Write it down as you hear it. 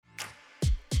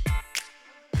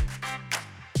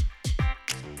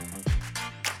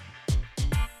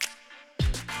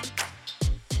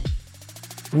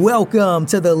Welcome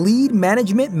to the Lead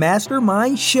Management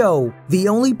Mastermind Show, the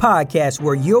only podcast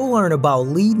where you'll learn about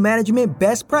lead management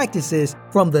best practices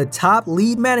from the top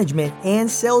lead management and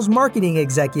sales marketing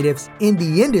executives in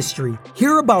the industry.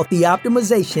 Hear about the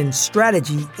optimization,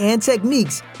 strategy, and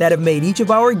techniques that have made each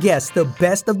of our guests the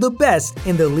best of the best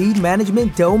in the lead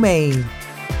management domain.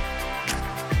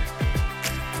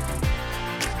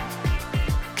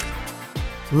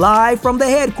 Live from the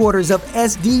headquarters of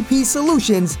SDP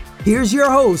Solutions, here's your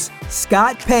host,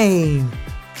 Scott Payne.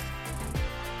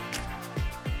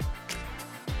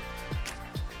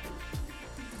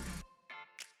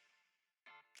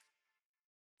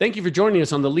 Thank you for joining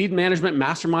us on the Lead Management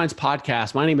Masterminds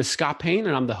podcast. My name is Scott Payne,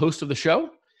 and I'm the host of the show.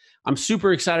 I'm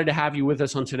super excited to have you with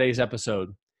us on today's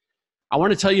episode. I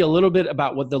want to tell you a little bit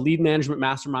about what the Lead Management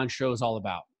Mastermind show is all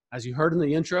about. As you heard in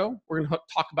the intro, we're going to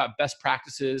talk about best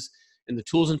practices and the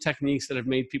tools and techniques that have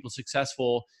made people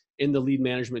successful in the lead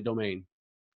management domain.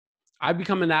 I've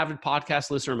become an avid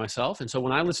podcast listener myself, and so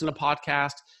when I listen to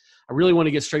podcasts, I really want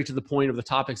to get straight to the point of the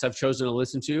topics I've chosen to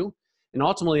listen to, and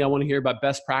ultimately I want to hear about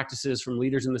best practices from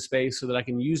leaders in the space so that I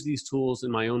can use these tools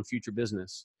in my own future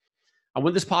business. I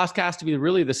want this podcast to be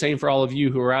really the same for all of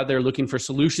you who are out there looking for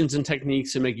solutions and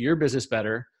techniques to make your business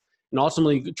better, and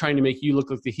ultimately trying to make you look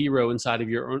like the hero inside of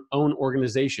your own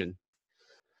organization.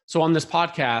 So on this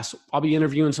podcast, I'll be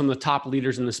interviewing some of the top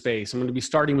leaders in the space. I'm going to be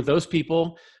starting with those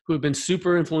people who have been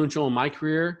super influential in my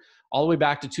career all the way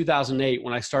back to 2008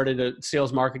 when I started a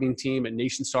sales marketing team at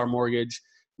NationStar Mortgage,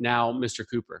 now Mr.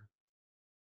 Cooper.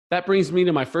 That brings me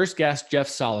to my first guest, Jeff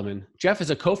Solomon. Jeff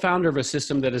is a co-founder of a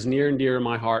system that is near and dear to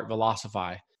my heart,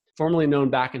 Velocify, formerly known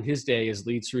back in his day as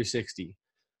Leads 360.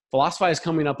 Velocify is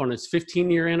coming up on its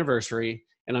 15-year anniversary,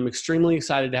 and I'm extremely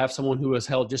excited to have someone who has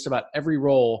held just about every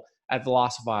role at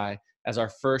Velocify as our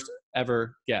first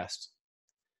ever guest.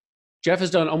 Jeff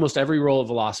has done almost every role at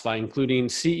Velocify, including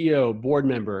CEO, board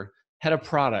member, head of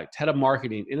product, head of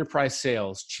marketing, enterprise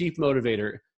sales, chief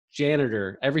motivator,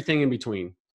 janitor, everything in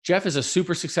between. Jeff is a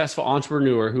super successful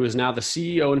entrepreneur who is now the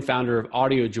CEO and founder of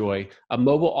AudioJoy, a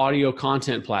mobile audio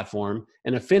content platform,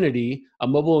 and Affinity, a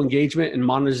mobile engagement and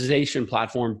monetization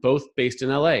platform, both based in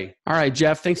LA. All right,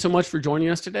 Jeff, thanks so much for joining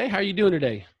us today. How are you doing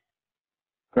today?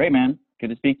 Great, man. Good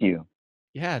to speak to you.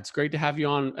 Yeah, it's great to have you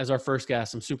on as our first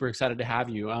guest. I'm super excited to have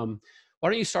you. Why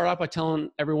don't you start off by telling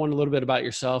everyone a little bit about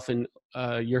yourself and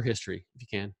your history, if you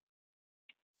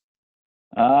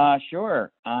can?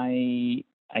 Sure. I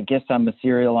guess I'm a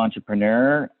serial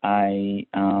entrepreneur. I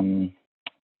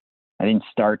didn't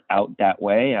start out that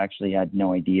way. I actually had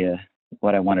no idea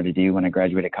what I wanted to do when I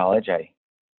graduated college. I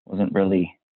didn't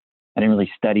really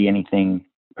study anything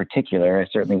particular. I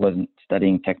certainly wasn't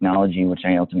studying technology, which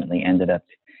I ultimately ended up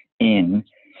in.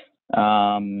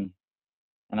 And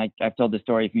I've told this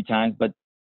story a few times, but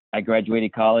I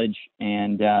graduated college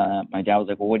and my dad was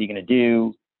like, well, what are you going to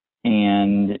do?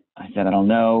 And I said, I don't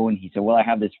know. And he said, well, I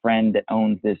have this friend that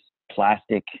owns this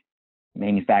plastic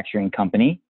manufacturing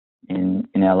company in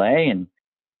LA, and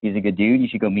he's a good dude. You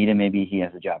should go meet him. Maybe he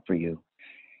has a job for you.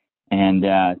 And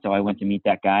so I went to meet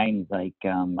that guy, and he's like,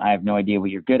 I have no idea what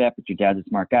you're good at, but your dad's a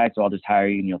smart guy, so I'll just hire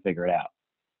you and you'll figure it out.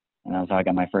 And that was how I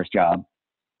got my first job.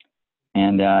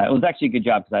 And it was actually a good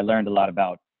job because I learned a lot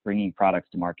about bringing products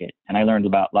to market. And I learned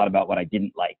a lot about what I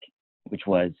didn't like, which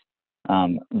was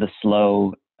the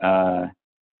slow,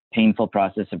 painful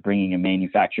process of bringing a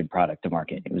manufactured product to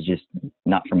market. It was just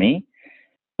not for me.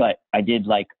 But I did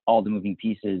like all the moving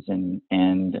pieces. And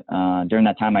during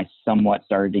that time, I somewhat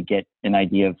started to get an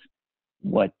idea of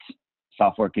what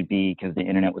software could be because the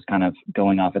internet was kind of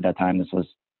going off at that time. This was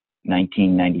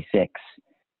 1996.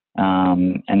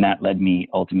 And that led me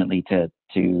ultimately to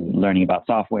learning about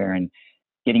software and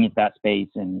getting into that space.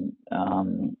 And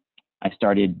I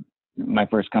started my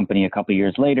first company a couple of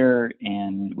years later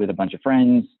and with a bunch of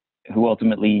friends who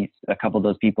ultimately, a couple of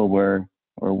those people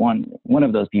one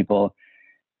of those people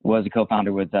was a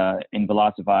co-founder with in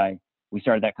Velocify. We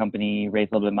started that company,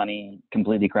 raised a little bit of money,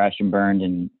 completely crashed and burned,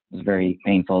 and it was very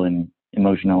painful and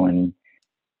emotional and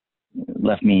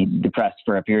left me depressed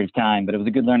for a period of time, but it was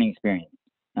a good learning experience.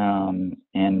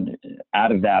 And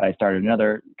out of that, I started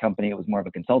another company. It was more of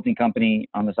a consulting company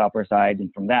on the software side.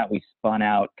 And from that, we spun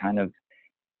out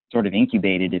sort of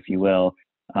incubated, if you will,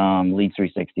 Leads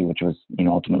 360, which was,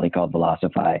 ultimately called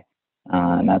Velocify.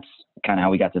 And that's kind of how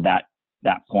we got to that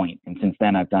point. And since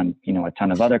then, I've done, a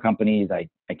ton of other companies. I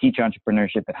teach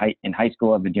entrepreneurship in high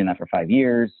school. I've been doing that for 5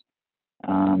 years.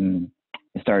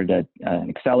 I started an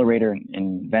accelerator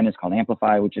in Venice called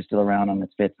Amplify, which is still around on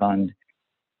its fifth fund.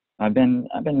 I've been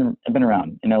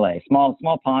around in LA. Small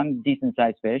pond, decent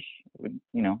sized fish.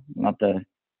 Not the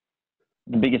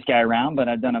biggest guy around, but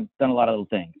I've done a lot of little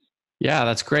things. Yeah,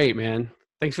 that's great, man.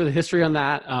 Thanks for the history on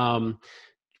that.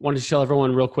 Wanted to tell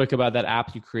everyone real quick about that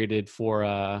app you created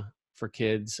for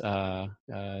kids. Tell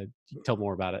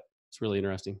more about it. It's really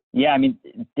interesting. Yeah, I mean,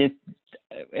 this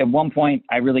at one point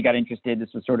I really got interested. This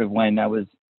was sort of when I was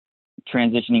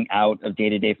transitioning out of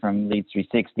day-to-day from Leads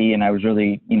 360, and I was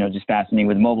really, just fascinated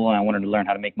with mobile, and I wanted to learn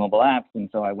how to make mobile apps. And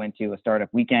so I went to a startup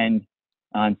weekend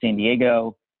in San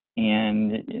Diego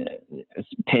and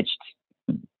pitched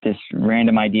this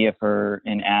random idea for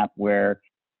an app where,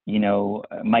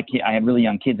 I had really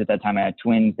young kids at that time. I had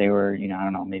twins. They were, I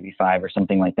don't know, maybe 5 or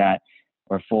something like that,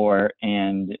 or 4.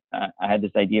 And I had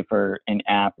this idea for an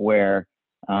app where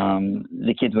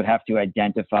the kids would have to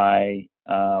identify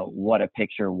what a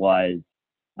picture was.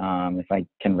 If I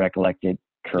can recollect it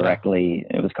correctly,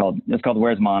 it was called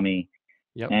Where's Mommy?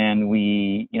 Yep. And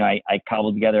we, I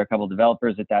cobbled together a couple of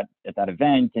developers at that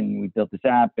event, and we built this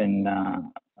app. And I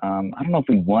don't know if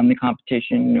we won the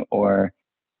competition or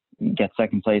get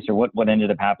second place or what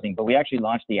ended up happening, but we actually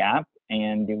launched the app,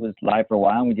 and it was live for a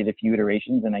while, and we did a few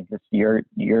iterations, and I guess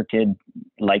your kid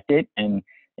liked it, and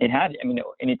it had,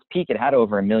 in its peak, it had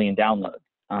over 1 million downloads.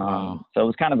 Wow. So it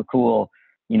was kind of a cool,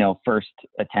 first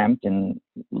attempt in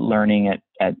learning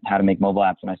at how to make mobile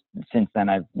apps. And since then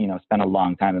I've, spent a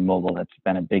long time in mobile. That's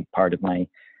been a big part of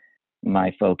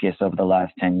my focus over the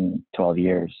last 10, 12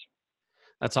 years.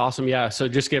 That's awesome. Yeah. So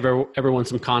just give everyone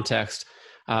some context.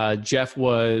 Jeff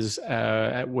was,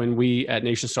 when we at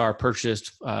NationStar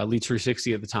purchased Leads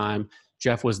 360 at the time,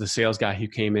 Jeff was the sales guy who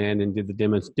came in and did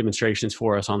the demonstrations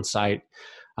for us on site.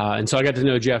 And so I got to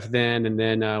know Jeff then, and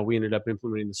then we ended up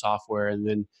implementing the software. And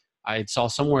then I saw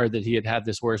somewhere that he had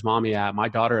this Where's Mommy app. My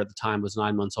daughter at the time was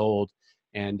 9 months old.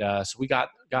 And so we got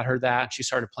her that. She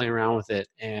started playing around with it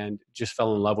and just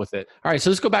fell in love with it. All right, so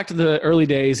let's go back to the early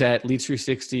days at Leads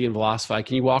 360 and Velocify.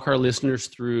 Can you walk our listeners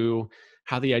through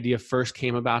how the idea first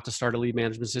came about to start a lead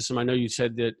management system? I know you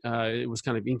said that it was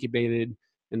kind of incubated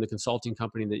in the consulting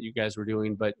company that you guys were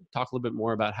doing, but talk a little bit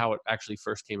more about how it actually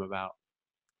first came about.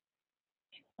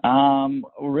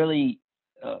 Really,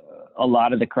 a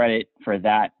lot of the credit for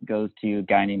that goes to a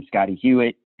guy named Scotty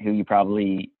Hewitt, who you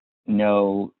probably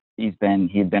know. He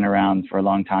had been around for a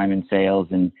long time in sales,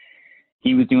 and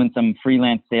he was doing some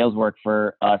freelance sales work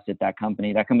for us at that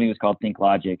company. That company was called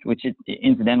ThinkLogic, which is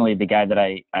incidentally the guy that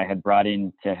I had brought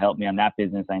in to help me on that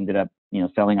business. I ended up,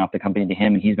 selling off the company to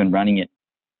him, and he's been running it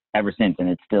ever since, and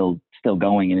it's still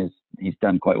going, and he's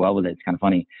done quite well with it. It's kind of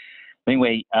funny. But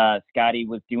anyway, Scotty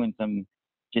was doing some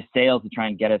just sales to try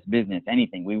and get us business,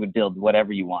 anything. We would build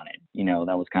whatever you wanted.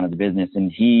 That was kind of the business.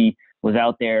 And he was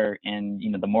out there, and,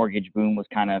 the mortgage boom was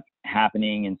kind of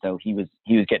happening. And so he was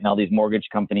getting all these mortgage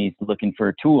companies looking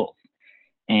for tools.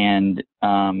 And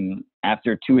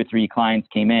after 2 or 3 clients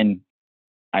came in,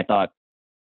 I thought,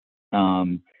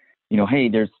 hey,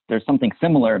 there's something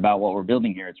similar about what we're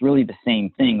building here. It's really the same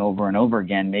thing over and over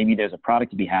again. Maybe there's a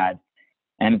product to be had.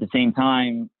 And at the same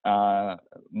time,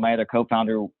 my other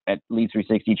co-founder at Leads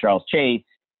 360, Charles Chase,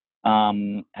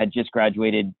 had just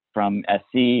graduated from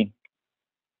SC,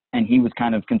 and he was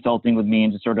kind of consulting with me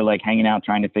and just sort of like hanging out,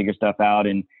 trying to figure stuff out.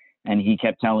 And he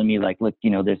kept telling me, like, look,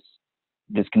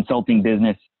 this consulting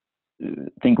business,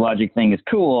 ThinkLogic thing is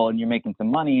cool, and you're making some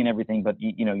money and everything, but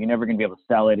you're never going to be able to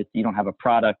sell it. You don't have a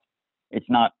product. It's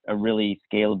not a really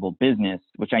scalable business,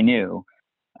 which I knew.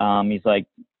 He's like,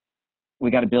 we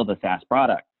got to build a SaaS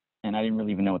product. And I didn't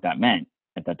really even know what that meant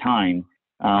at the time.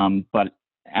 But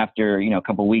after, a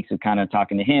couple of weeks of kind of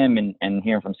talking to him and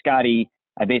hearing from Scotty,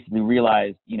 I basically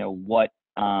realized, what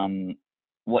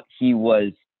he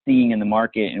was seeing in the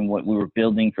market and what we were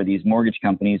building for these mortgage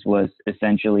companies was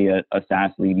essentially a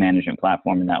SaaS lead management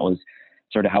platform. And that was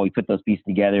sort of how we put those pieces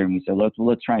together. And we said,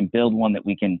 let's try and build one that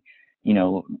we can,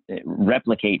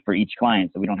 replicate for each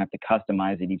client, so we don't have to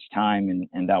customize it each time.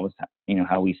 And that was,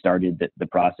 how we started the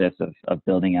process of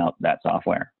building out that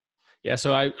software. Yeah.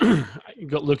 So I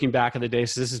looking back at the day,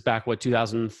 so this is back,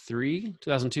 2003,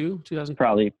 2002, 2000?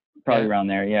 Probably around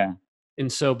there. Yeah.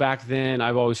 And so back then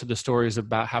I've always heard the stories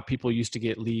about how people used to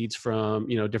get leads from,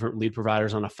 different lead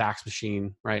providers on a fax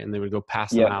machine, right? And they would go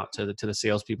pass them out to the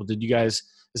salespeople. Is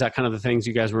that kind of the things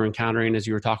you guys were encountering as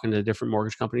you were talking to different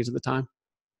mortgage companies at the time?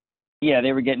 Yeah,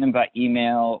 they were getting them by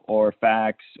email or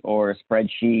fax or a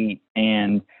spreadsheet.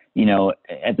 And,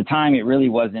 at the time, it really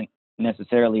wasn't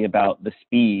necessarily about the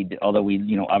speed, although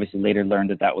we, obviously later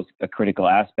learned that was a critical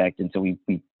aspect. And so we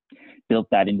built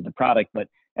that into the product. But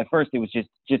at first, it was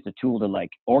just a tool to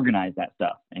like organize that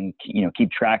stuff and,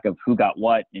 keep track of who got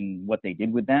what and what they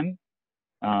did with them.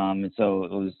 And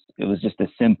so it was just a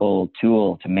simple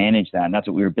tool to manage that. And that's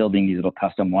what we were building, these little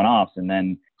custom one-offs. And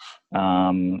then,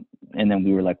 then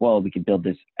we were like, well, we could build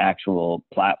this actual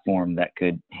platform that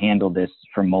could handle this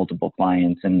for multiple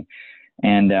clients.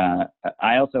 And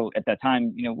I also, at that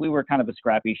time, we were kind of a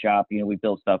scrappy shop. We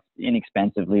built stuff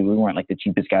inexpensively. We weren't like the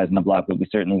cheapest guys on the block, but we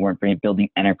certainly weren't building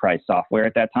enterprise software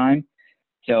at that time.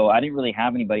 So I didn't really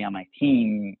have anybody on my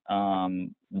team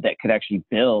that could actually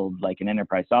build like an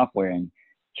enterprise software. And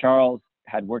Charles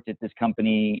had worked at this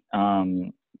company.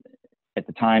 At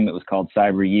the time, it was called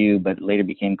CyberU, but later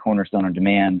became Cornerstone on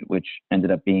Demand, which ended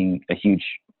up being a huge,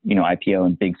 IPO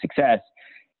and big success.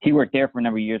 He worked there for a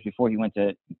number of years before he went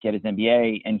to get his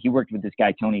MBA, and he worked with this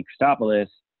guy, Tony Christopoulos,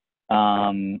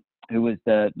 who was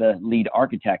the lead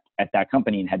architect at that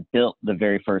company and had built the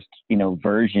very first,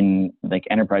 version, like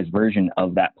enterprise version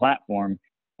of that platform.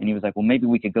 And he was like, well, maybe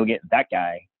we could go get that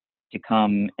guy to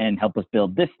come and help us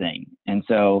build this thing. And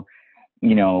so,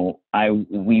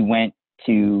 we went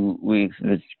to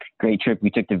this great trip we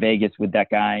took to Vegas with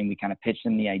that guy, and we kind of pitched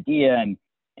him the idea,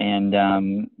 and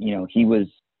he was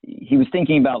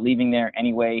thinking about leaving there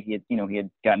anyway. He had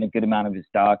gotten a good amount of his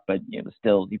stock, but it was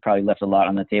still, he probably left a lot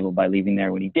on the table by leaving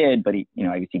there when he did, but he,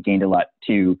 I guess he gained a lot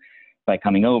too by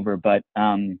coming over. But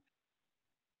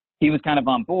he was kind of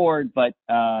on board, but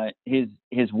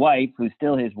his wife, who's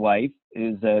still his wife,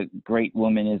 is a great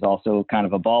woman, is also kind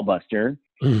of a ball buster.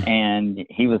 And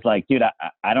he was like, dude,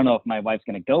 I don't know if my wife's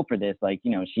going to go for this. Like,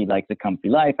 she likes a comfy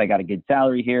life. I got a good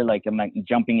salary here. Like, I'm not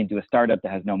jumping into a startup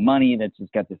that has no money, that's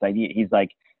just got this idea. He's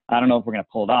like, I don't know if we're going to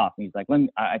pull it off. And he's like,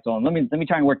 I told him, let me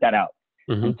try and work that out.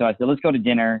 Mm-hmm. And so I said, let's go to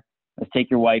dinner. Let's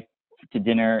take your wife to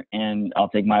dinner, and I'll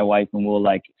take my wife, and we'll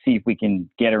like see if we can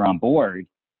get her on board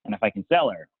and if I can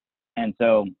sell her. And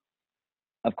so,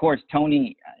 of course,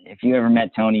 Tony, if you ever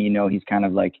met Tony, he's kind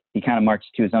of like, he kind of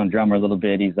marches to his own drummer a little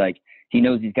bit. He's like, he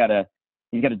knows he's got to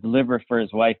deliver for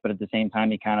his wife, but at the same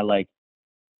time, he's kind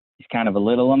of a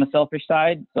little on the selfish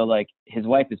side. So like, his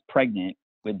wife is pregnant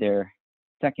with their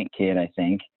second kid, I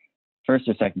think, first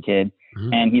or second kid.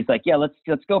 Mm-hmm. And he's like, yeah, let's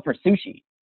go for sushi.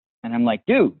 And I'm like,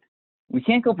 dude, we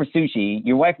can't go for sushi.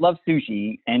 Your wife loves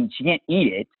sushi and she can't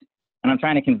eat it. And I'm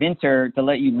trying to convince her to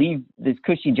let you leave this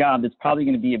cushy job that's probably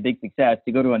going to be a big success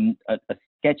to go to a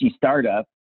sketchy startup.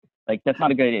 Like, that's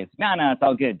not a good idea. No, it's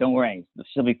all good. Don't worry.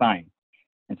 She'll be fine.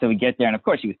 And so we get there, and of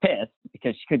course she was pissed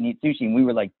because she couldn't eat sushi, and we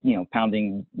were like,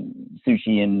 pounding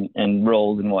sushi and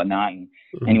rolls and whatnot. And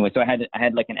anyway, so I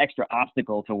had like an extra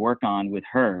obstacle to work on with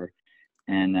her,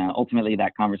 and ultimately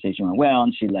that conversation went well,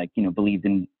 and she believed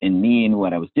in me and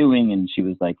what I was doing, and she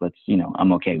was like, let's,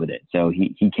 I'm okay with it. So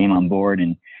he came on board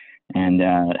and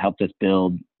helped us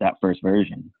build that first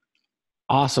version.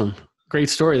 Awesome. Great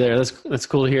story there. That's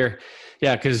cool to hear.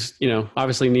 Yeah. Cause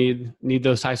obviously need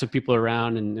those types of people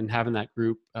around, and having that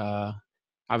group,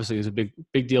 obviously is a big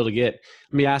deal to get.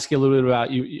 Let me ask you a little bit about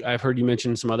you. I've heard you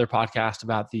mention some other podcasts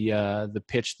about the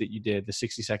pitch that you did, the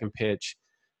 60-second pitch,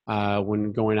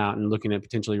 when going out and looking at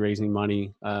potentially raising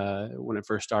money, when it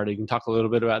first started. You can talk a little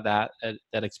bit about that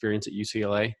experience at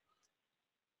UCLA.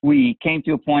 We came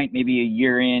to a point maybe a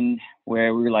year in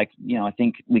where we were like, I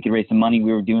think we could raise some money.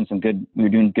 We were doing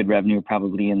good revenue,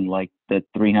 probably in like the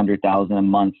 300,000 a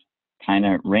month kind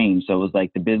of range. So it was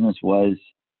like the business was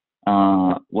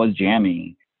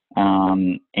jamming.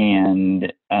 And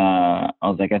I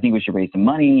was like, I think we should raise some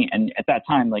money. And at that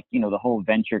time, like, the whole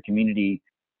venture community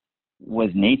was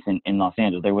nascent in Los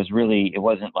Angeles. It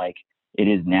wasn't like it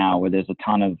is now, where there's a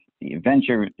ton of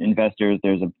venture investors,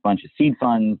 there's a bunch of seed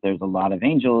funds, there's a lot of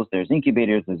angels, there's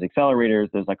incubators, there's accelerators,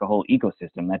 there's like a whole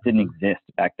ecosystem that didn't exist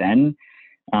back then.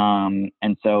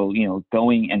 And so,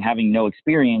 going and having no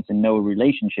experience and no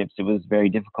relationships, it was very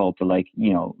difficult to like,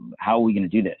 how are we going to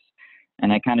do this?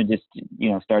 And I kind of just,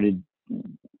 started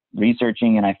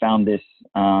researching, and I found this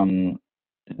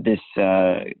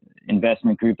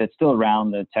investment group that's still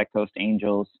around, the Tech Coast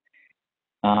Angels.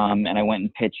 And I went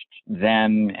and pitched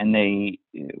them, and they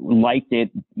liked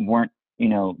it.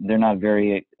 They're not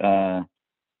very, they're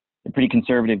pretty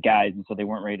conservative guys. And so they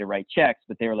weren't ready to write checks,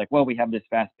 but they were like, well, we have this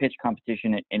fast pitch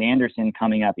competition at Anderson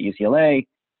coming up at UCLA,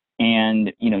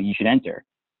 and, you should enter.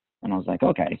 And I was like,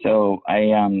 okay. So I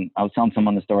was telling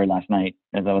someone the story last night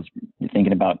as I was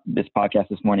thinking about this podcast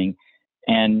this morning.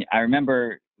 And I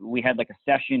remember we had like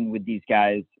a session with these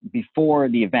guys before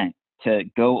the event to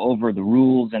go over the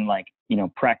rules and like,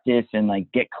 practice and like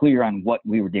get clear on what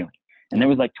we were doing. And there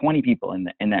was like 20 people in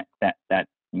that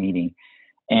meeting.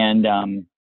 And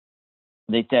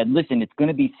they said, listen, it's going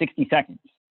to be 60 seconds.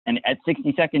 And at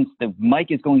 60 seconds, the mic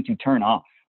is going to turn off.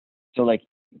 So like,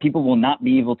 people will not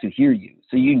be able to hear you.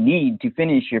 So you need to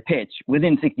finish your pitch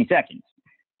within 60 seconds.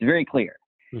 It's very clear.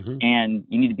 Mm-hmm. And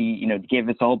you need to be, give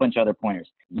us a whole bunch of other pointers.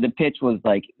 The pitch was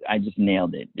like, I just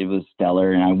nailed it. It was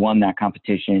stellar. And I won that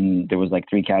competition. There was like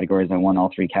 3 categories. I won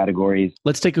all 3 categories.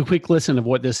 Let's take a quick listen of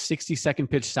what this 60-second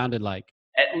pitch sounded like.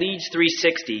 At Leads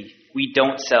 360, we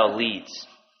don't sell leads.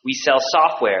 We sell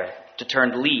software to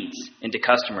turn leads into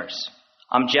customers.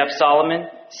 I'm Jeff Solomon,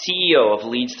 CEO of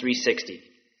Leads 360.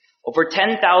 Over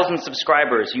 10,000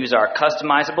 subscribers use our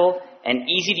customizable and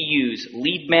easy-to-use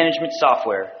lead management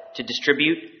software to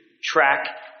distribute, track,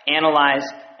 analyze,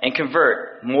 and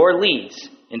convert more leads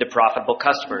into profitable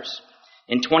customers.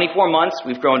 In 24 months,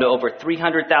 we've grown to over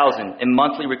 $300,000 in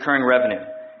monthly recurring revenue.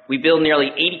 We bill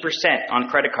nearly 80% on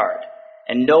credit card,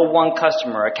 and no one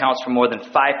customer accounts for more than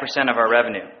 5% of our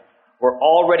revenue. We're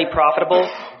already profitable,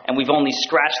 and we've only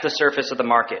scratched the surface of the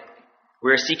market.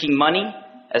 We are seeking money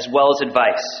as well as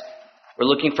advice. We're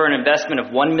looking for an investment of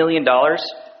 $1 million to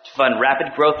fund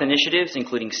rapid growth initiatives,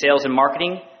 including sales and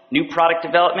marketing, new product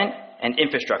development, and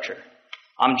infrastructure.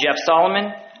 I'm Jeff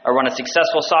Solomon. I run a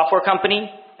successful software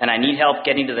company, and I need help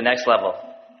getting to the next level.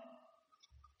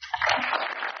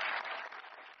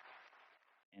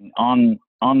 And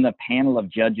on the panel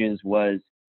of judges was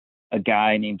a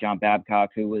guy named John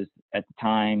Babcock, who was at the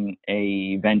time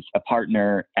a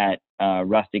partner at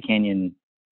Rustic Canyon,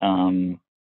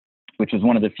 which was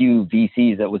one of the few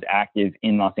VCs that was active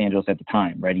in Los Angeles at the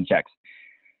time, writing checks.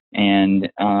 And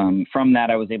from that,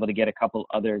 I was able to get a couple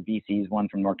other VCs, one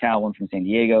from NorCal, one from San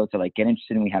Diego, to like get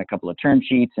interested. And we had a couple of term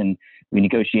sheets, and we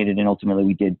negotiated. And ultimately,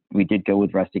 we did go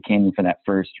with Rustic Canyon for that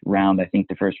first round. I think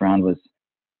the first round was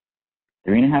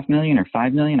 $3.5 million or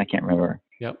 $5 million. I can't remember.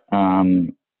 Yep.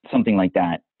 Something like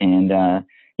that. And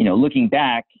looking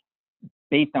back,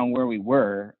 based on where we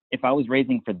were, if I was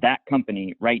raising for that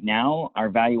company right now, our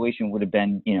valuation would have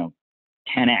been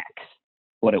 10x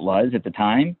what it was at the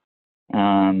time.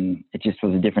 It just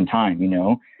was a different time,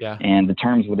 Yeah. And the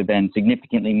terms would have been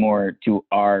significantly more to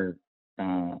our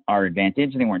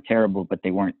advantage. They weren't terrible, but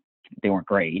they weren't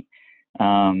great.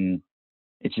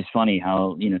 It's just funny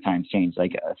how, times change.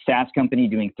 Like a SaaS company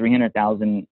doing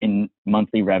 $300,000 in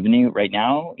monthly revenue right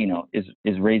now,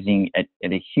 is raising at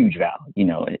a huge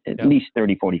value, at least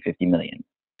 30, 40, 50 million.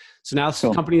 So now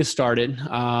the company has started.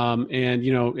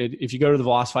 If you go to the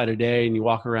Velocify today and you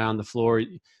walk around the floor,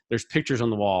 there's pictures on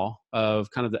the wall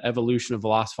of kind of the evolution of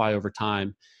Velocify over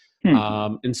time.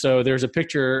 And so there's a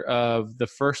picture of the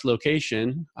first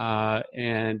location.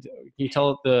 And can you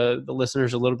tell the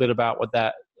listeners a little bit about what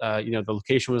that, the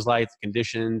location was like, the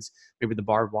conditions, maybe the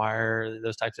barbed wire,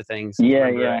 those types of things?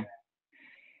 Yeah.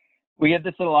 We had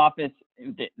this little office.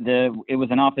 It was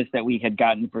an office that we had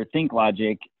gotten for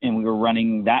ThinkLogic, and we were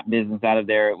running that business out of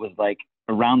there. It was like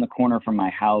around the corner from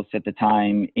my house at the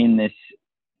time in this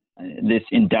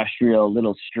industrial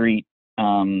little street,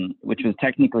 which was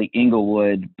technically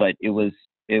Inglewood, but it was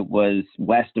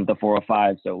west of the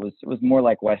 405. So it was more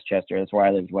like Westchester. That's where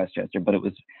I lived, Westchester, but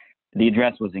the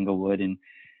address was Inglewood.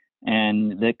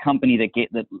 And the company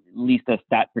that leased us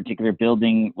that particular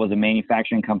building was a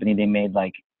manufacturing company. They made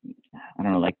like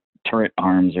turret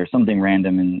arms or something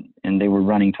random. And they were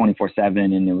running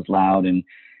 24/7, and it was loud. And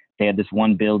they had this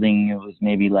one building. It was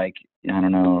maybe like,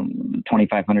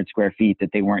 2,500 square feet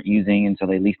that they weren't using. And so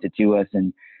they leased it to us,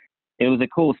 and it was a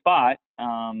cool spot.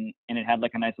 And it had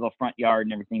like a nice little front yard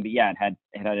and everything. But yeah, it had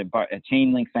a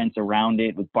chain link fence around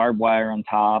it with barbed wire on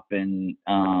top. And,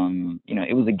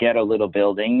 it was a ghetto little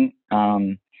building,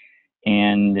 and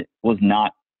was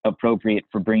not appropriate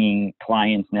for bringing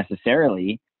clients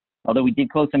necessarily. Although we did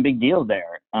close some big deals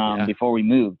there before we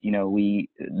moved.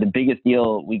 The biggest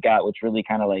deal we got, which really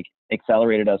kind of like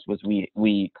accelerated us, was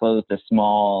we closed a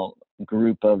small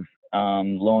group of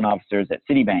loan officers at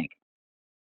Citibank.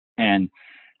 And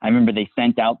I remember they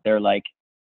sent out their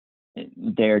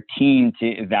team to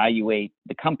evaluate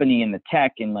the company and the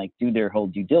tech and like do their whole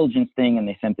due diligence thing. And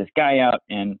they sent this guy out,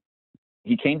 and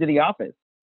he came to the office.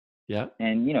 Yeah.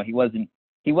 And he wasn't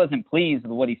pleased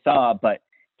with what he saw, but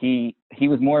he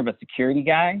was more of a security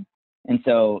guy. And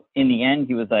so in the end,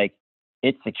 he was like,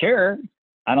 it's secure.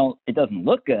 It doesn't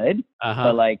look good,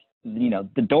 but like,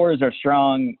 the doors are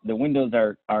strong. The windows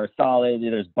are solid.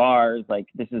 There's bars. Like,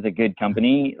 this is a good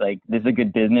company. Like, this is a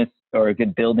good business or a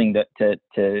good building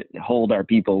to hold our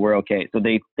people. We're okay. So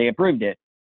they approved it,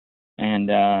 and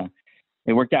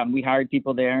it worked out. And we hired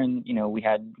people there, and we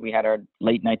had our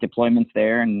late night deployments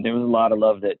there, and there was a lot of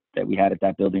love that we had at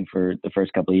that building for the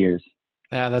first couple of years.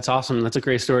 Yeah, that's awesome. That's a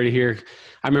great story to hear.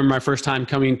 I remember my first time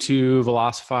coming to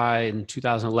Velocify in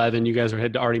 2011. You guys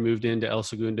had already moved into El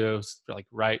Segundo, like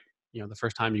right, the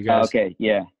first time you guys. Okay,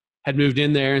 yeah. had moved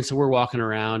in there. And so we're walking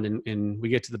around and we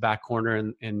get to the back corner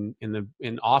and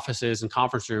in offices and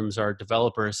conference rooms, our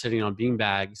developer is sitting on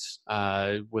beanbags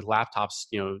with laptops,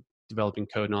 developing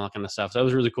code and all that kind of stuff. So that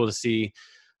was really cool to see,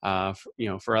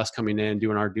 for us coming in,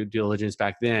 doing our due diligence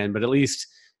back then, but at least,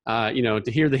 to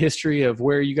hear the history of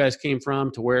where you guys came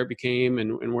from to where it became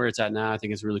and where it's at now, I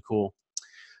think is really cool.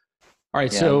 All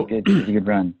right. Yeah, So it's a good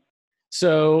run.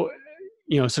 So,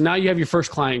 so now you have your first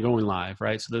client going live,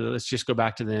 right? So let's just go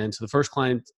back to then. So the first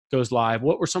client goes live.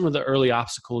 What were some of the early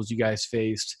obstacles you guys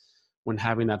faced when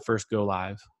having that first go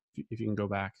live? If you can go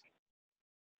back.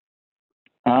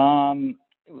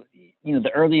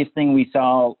 The earliest thing we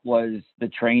saw was the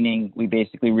training. We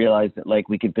basically realized that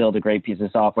we could build a great piece of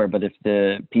software, but if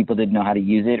the people didn't know how to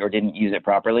use it or didn't use it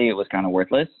properly, it was kind of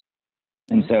worthless.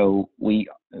 And so we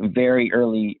very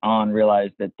early on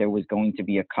realized that there was going to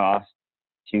be a cost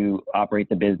to operate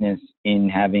the business in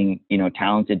having,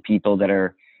 talented people that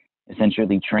are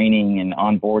essentially training and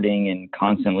onboarding and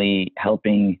constantly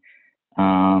helping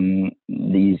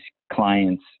these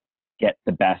clients get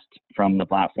the best from the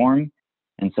platform.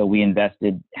 And so we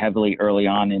invested heavily early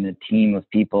on in a team of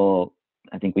people.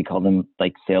 I think we call them,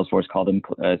 Salesforce called them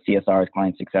CSRs,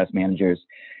 client success managers.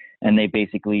 And they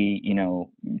basically,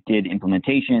 did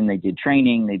implementation, they did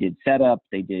training, they did setup,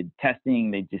 they did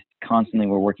testing. They just constantly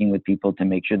were working with people to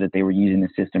make sure that they were using the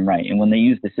system right. And when they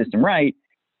used the system right,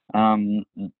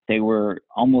 they were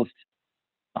almost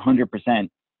 100%,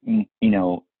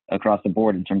 across the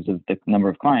board in terms of the number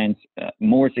of clients,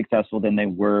 more successful than they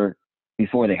were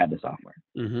before they had the software.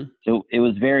 Mm-hmm. So it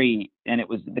was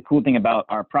the cool thing about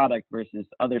our product versus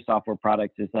other software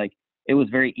products is it was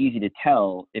very easy to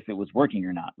tell if it was working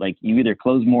or not. You either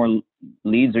closed more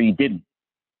leads or you didn't.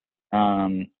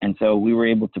 And so we were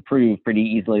able to prove pretty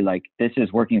easily, this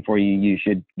is working for you. You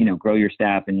should, grow your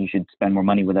staff and you should spend more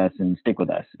money with us and stick with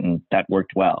us. And that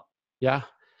worked well. Yeah,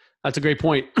 that's a great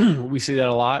point. We see that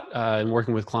a lot in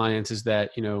working with clients is that,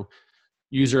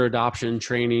 user adoption,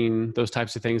 training, those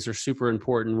types of things are super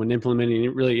important when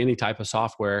implementing really any type of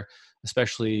software,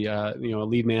 especially, a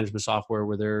lead management software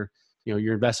where they're,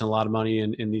 you're investing a lot of money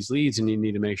in these leads and you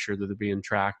need to make sure that they're being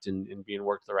tracked and being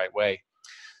worked the right way.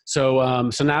 So,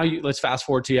 so now let's fast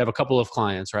forward to you have a couple of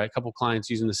clients, right? A couple of clients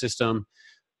using the system.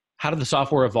 How did the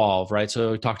software evolve, right?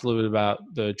 So we talked a little bit about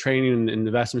the training and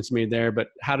investments made there, but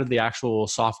how did the actual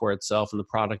software itself and the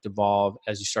product evolve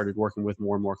as you started working with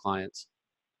more and more clients?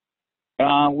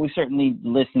 We certainly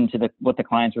listened to what the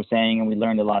clients were saying, and we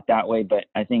learned a lot that way. But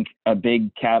I think a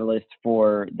big catalyst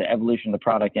for the evolution of the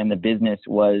product and the business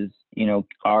was,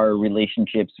 our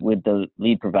relationships with the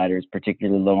lead providers,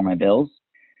 particularly Lower My Bills.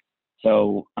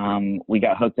 So we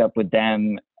got hooked up with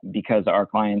them because our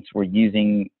clients were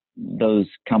using those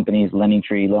companies,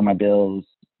 LendingTree, Lower My Bills,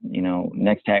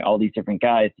 NextTag, all these different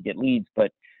guys to get leads.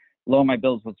 But Lower My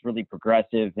Bills was really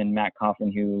progressive, and Matt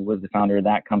Coughlin, who was the founder of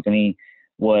that company,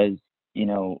 was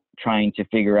trying to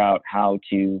figure out how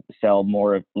to sell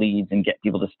more leads and get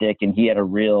people to stick. And he had a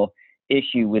real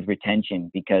issue with retention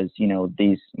because,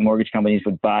 these mortgage companies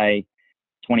would buy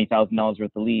 $20,000 worth of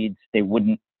leads. They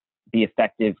wouldn't be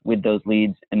effective with those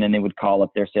leads. And then they would call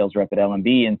up their sales rep at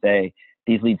LMB and say,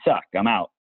 these leads suck, I'm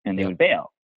out. And they would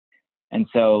bail. And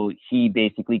so he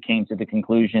basically came to the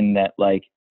conclusion that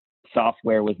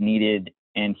software was needed.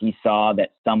 And he saw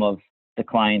that some of the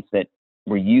clients that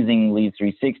were using Leads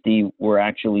 360 were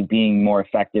actually being more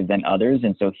effective than others.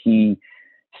 And so he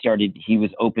was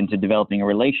open to developing a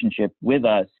relationship with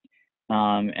us.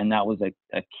 And that was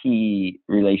a key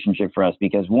relationship for us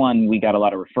because one, we got a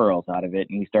lot of referrals out of it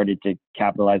and we started to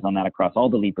capitalize on that across all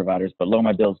the lead providers, but Lower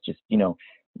My Bills just,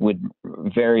 would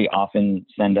very often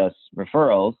send us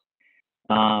referrals.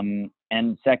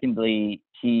 And secondly,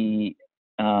 he,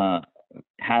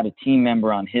 had a team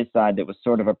member on his side that was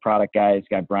sort of a product guy, this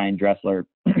guy, Brian Dressler.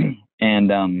 And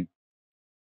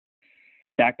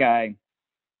that guy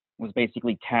was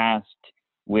basically tasked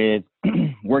with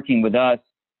working with us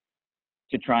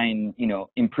to try and,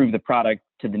 improve the product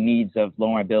to the needs of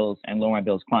Lower My Bills and Lower My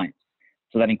Bills clients.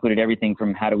 So that included everything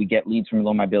from how do we get leads from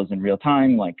Lower My Bills in real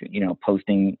time,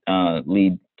 posting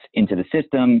leads into the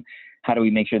system. How do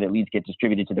we make sure that leads get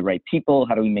distributed to the right people?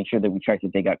 How do we make sure that we track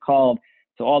that they got called?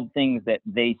 So all the things that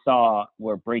they saw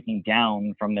were breaking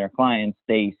down from their clients,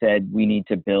 they said, we need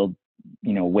to build,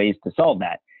 ways to solve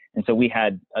that. And so we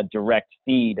had a direct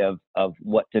feed of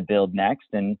what to build next.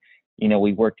 And,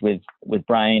 we worked with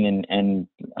Brian and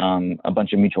a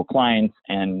bunch of mutual clients,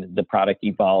 and the product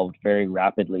evolved very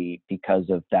rapidly because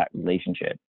of that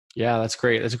relationship. Yeah, that's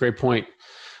great. That's a great point.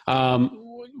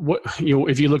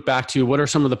 If you look back to what are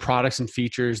some of the products and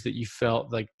features that you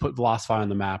felt put Velocify on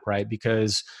the map, right?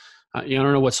 Because I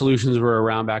don't know what solutions were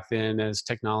around back then as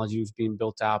technology was being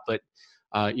built out, but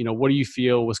what do you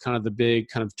feel was kind of the big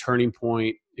kind of turning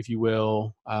point, if you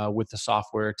will, with the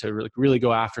software to really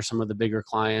go after some of the bigger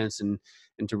clients and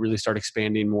to really start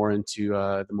expanding more into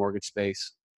the mortgage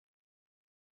space?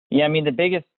 Yeah, I mean, the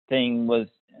biggest thing was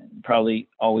probably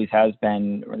always has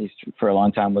been, or at least for a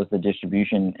long time, was the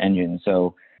distribution engine.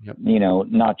 So, Yep.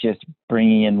 Not just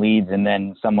bringing in leads and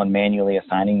then someone manually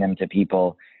assigning them to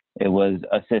people. It was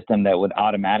a system that would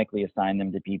automatically assign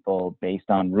them to people based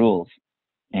on rules.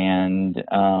 And,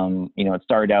 it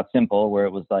started out simple where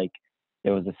it was like,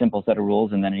 there was a simple set of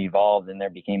rules and then it evolved and there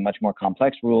became much more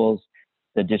complex rules.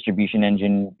 The distribution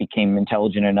engine became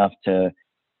intelligent enough to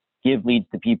give leads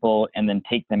to people and then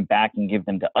take them back and give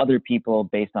them to other people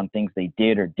based on things they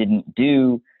did or didn't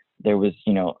do. There was,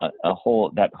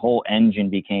 that whole engine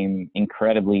became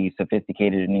incredibly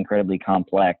sophisticated and incredibly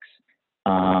complex.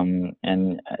 I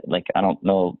don't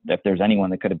know if there's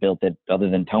anyone that could have built it other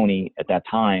than Tony at that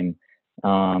time.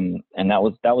 And that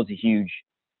was a huge,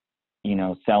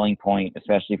 selling point,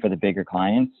 especially for the bigger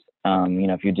clients.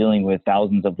 If you're dealing with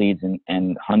thousands of leads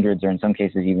and hundreds, or in some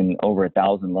cases even over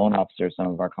 1,000 loan officers, some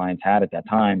of our clients had at that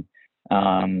time,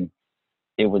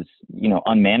 it was,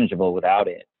 unmanageable without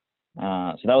it.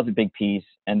 So that was a big piece.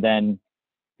 And then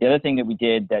the other thing that we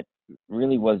did that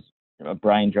really was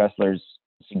Brian Dressler's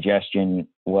suggestion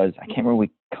was, I can't remember what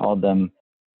we called them.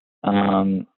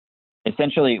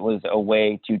 Essentially, it was a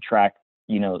way to track,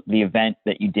 the event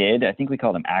that you did. I think we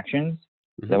called them actions.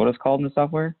 Is that what it's called in the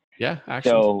software? Yeah,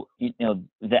 actions. So,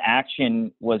 the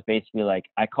action was basically like,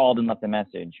 I called and left a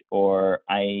message, or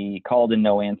I called and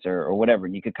no answer, or whatever.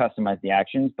 You could customize the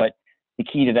actions. But the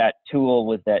key to that tool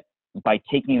was that by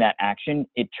taking that action,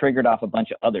 it triggered off a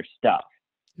bunch of other stuff.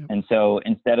 Yep. And so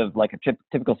instead of like a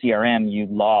typical CRM, you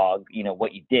log,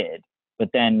 what you did, but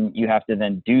then you have to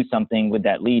then do something with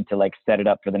that lead to like set it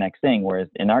up for the next thing. Whereas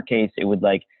in our case, it would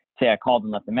like say I called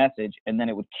and left a message, and then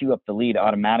it would queue up the lead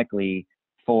automatically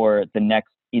for the next,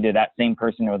 either that same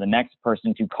person or the next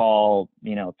person to call,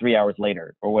 3 hours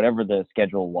later or whatever the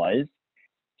schedule was.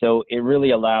 So it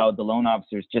really allowed the loan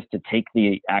officers just to take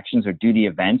the actions or do the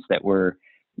events that were,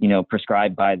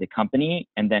 prescribed by the company,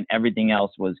 and then everything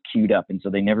else was queued up. And so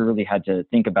they never really had to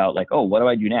think about like, oh, what do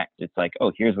I do next? It's like,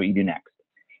 oh, here's what you do next.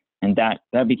 And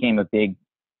that became a big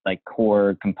like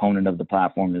core component of the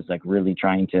platform, is like really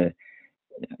trying to,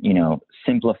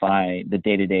 simplify the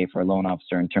day-to-day for a loan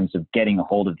officer in terms of getting a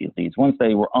hold of these leads. Once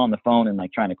they were on the phone and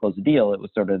like trying to close a deal, it was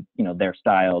sort of, their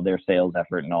style, their sales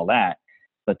effort and all that.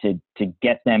 But to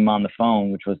get them on the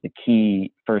phone, which was the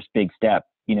key first big step,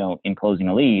 in closing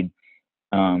a lead,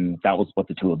 that was what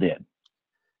the tool did.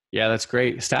 Yeah, that's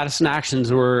great. Status and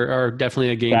actions are definitely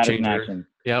a game changer.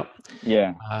 Yep.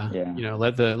 Yeah.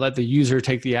 Let the user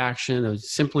take the action of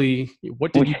simply,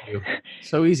 what did you do?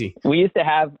 So easy. We used to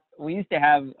have,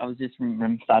 I was just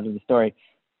from side of the story.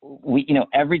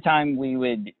 Every time we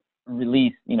would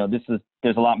release,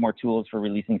 there's a lot more tools for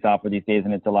releasing software these days,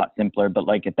 and it's a lot simpler. But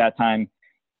like at that time,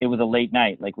 it was a late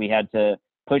night. Like we had to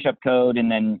push up code,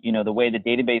 and then, the way the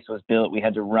database was built, we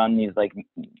had to run these like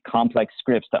complex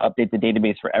scripts to update the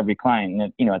database for every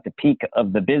client. And, at the peak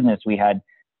of the business, we had,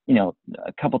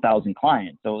 a couple thousand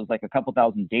clients. So it was like a couple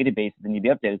thousand databases that need to be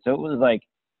updated. So it was like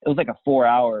a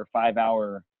 4-hour,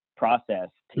 5-hour process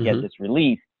to get this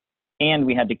released, and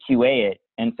we had to QA it.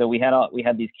 And so we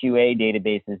had these QA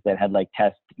databases that had like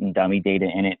test and dummy data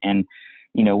in it. And,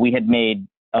 we had made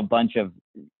a bunch of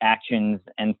actions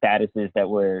and statuses that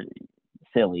were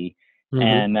silly.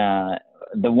 And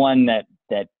the one that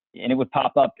and it would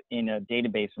pop up in a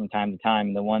database from time to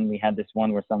time. We had this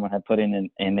one where someone had put in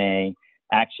a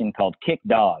action called kick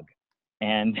dog.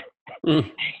 And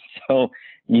so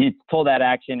you pull that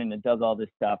action and it does all this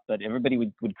stuff, but everybody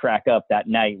would crack up that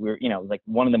night. It was like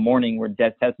 1 a.m, we're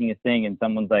testing a thing and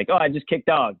someone's like, oh, I just kicked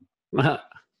dog. And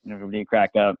everybody would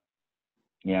crack up.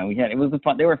 Yeah,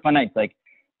 they were fun nights. Like,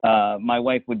 my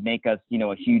wife would make us,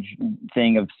 a huge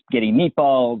thing of spaghetti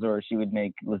meatballs, or she would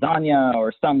make lasagna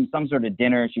or some sort of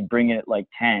dinner. She'd bring it at like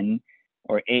 10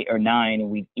 or 8 or 9, and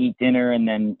we'd eat dinner. And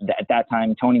then at that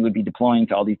time, Tony would be deploying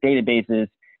to all these databases,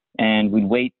 and we'd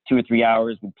wait 2 or 3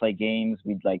 hours. We'd play games.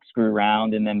 We'd like screw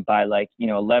around. And then by like,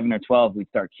 11 or 12, we'd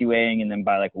start QAing. And then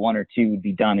by like 1 or 2, we'd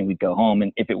be done and we'd go home.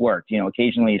 And if it worked,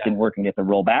 occasionally it didn't work and you have to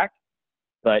roll back.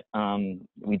 But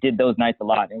we did those nights a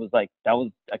lot. It was like, that was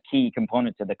a key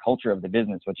component to the culture of the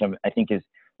business, which I think is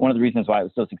one of the reasons why it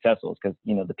was so successful, is because,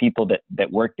 the people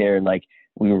that worked there, like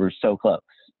we were so close.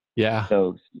 Yeah.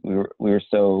 So we were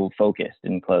so focused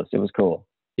and close. It was cool.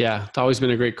 Yeah. It's always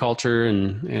been a great culture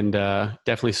and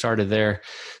definitely started there.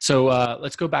 So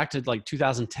let's go back to like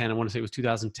 2010. I want to say it was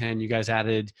 2010. You guys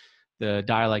added the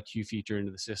Dial IQ feature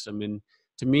into the system. And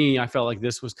to me, I felt like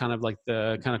this was kind of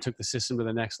took the system to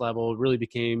the next level. It really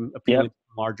became appealing to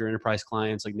larger enterprise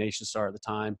clients like NationStar at the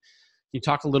time. Can you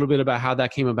talk a little bit about how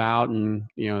that came about and,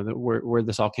 where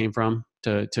this all came from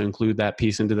to include that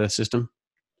piece into the system?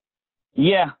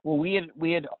 Yeah, well,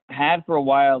 we had for a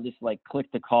while this like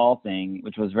click to call thing,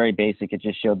 which was very basic. It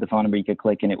just showed the phone number you could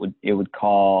click and it would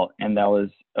call, and that was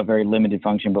a very limited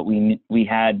function. But we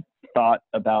had thought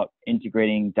about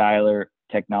integrating dialer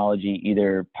technology,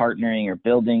 either partnering or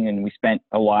building, and we spent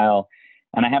a while.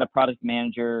 And I had a product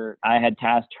manager. I had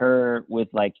tasked her with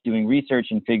like doing research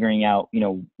and figuring out,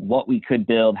 what we could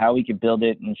build, how we could build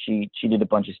it, and she did a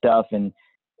bunch of stuff, and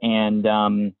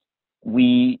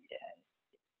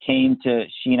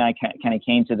she and I kind of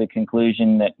came to the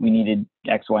conclusion that we needed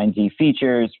X, Y, and Z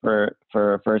features for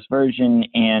our first version.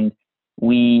 And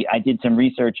I did some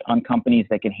research on companies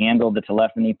that could handle the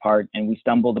telephony part, and we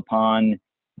stumbled upon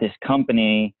this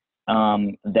company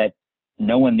that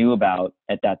no one knew about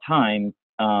at that time,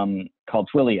 called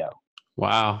Twilio.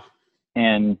 Wow.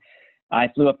 And I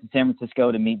flew up to San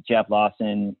Francisco to meet Jeff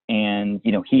Lawson, and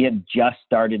he had just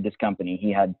started this company.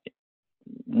 He had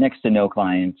next to no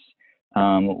clients.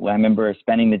 I remember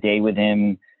spending the day with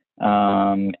him,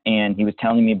 and he was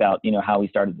telling me about, how he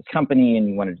started this company and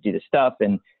he wanted to do this stuff.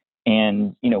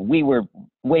 And we were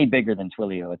way bigger than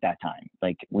Twilio at that time.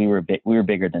 Like we were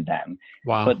bigger than them.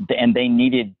 Wow. And they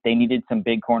needed some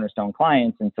big cornerstone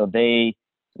clients. And so they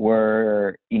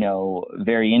were,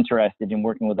 very interested in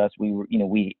working with us. We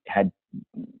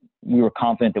were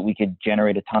confident that we could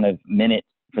generate a ton of minutes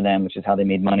for them, which is how they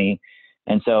made money.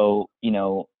 And so,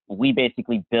 we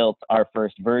basically built our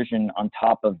first version on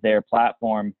top of their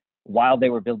platform while they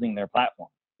were building their platform.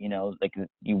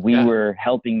 We were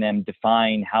helping them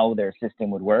define how their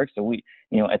system would work. So we,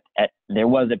 there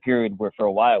was a period where for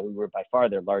a while we were by far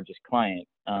their largest client,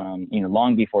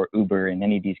 long before Uber and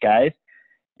any of these guys.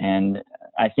 And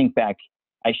I think back,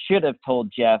 I should have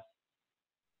told Jeff,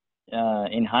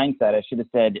 in hindsight, I should have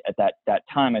said at that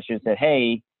time, I should have said,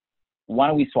 hey, why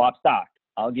don't we swap stock?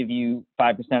 I'll give you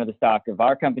 5% of the stock of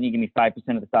our company. Give me 5%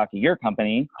 of the stock of your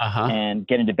company, and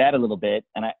get into bed a little bit.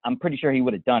 And I'm pretty sure he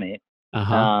would have done it.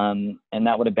 And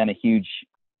that would have been a huge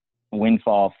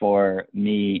windfall for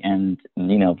me and,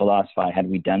 Velocify had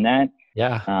we done that.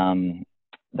 Yeah.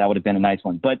 That would have been a nice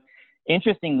one. But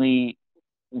interestingly,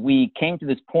 we came to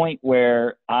this point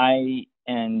where I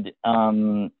and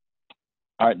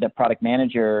the product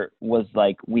manager was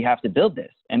like, we have to build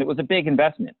this. And it was a big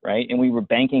investment, right? And we were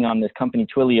banking on this company,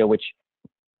 Twilio, which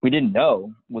we didn't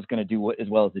know was going to do as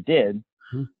well as it did.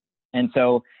 And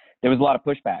so there was a lot of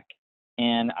pushback.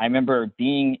 And I remember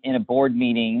being in a board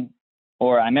meeting,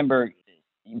 telling them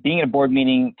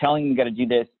we got to do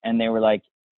this. And they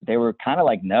were kind of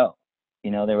like, no,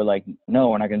 they were like, no,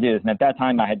 we're not going to do this. And at that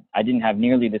time I didn't have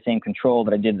nearly the same control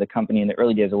that I did the company in the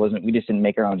early days. We just didn't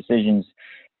make our own decisions.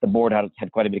 The board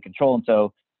had quite a bit of control. And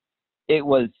so it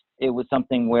was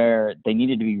something where they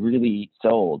needed to be really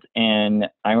sold. And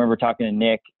I remember talking to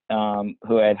Nick,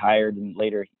 who I had hired, and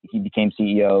later he became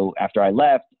CEO after I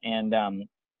left. And,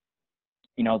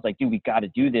 I was like, dude, we got to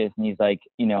do this. And he's like,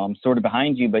 I'm sort of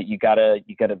behind you, but you gotta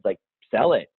like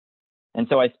sell it. And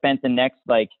so I spent the next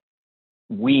like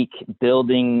week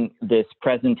building this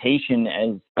presentation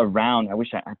I wish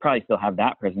I probably still have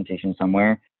that presentation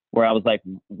somewhere, where I was like,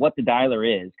 what the dialer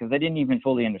is, because I didn't even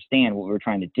fully understand what we were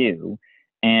trying to do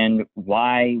and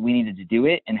why we needed to do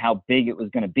it and how big it was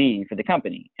going to be for the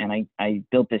company. And I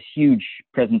built this huge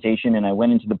presentation, and I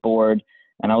went into the board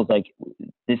and I was like,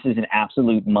 this is an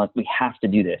absolute must. We have to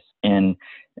do this. And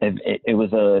it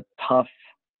was a tough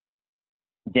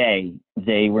day.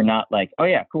 They were not like, oh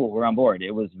yeah, cool, we're on board.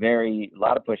 It was a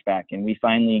lot of pushback, and we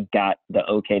finally got the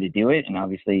okay to do it. And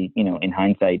obviously, in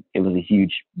hindsight, it was a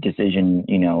huge decision,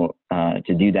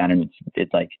 to do that. And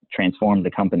it's like transformed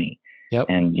the company. Yep.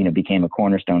 And, became a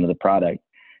cornerstone of the product.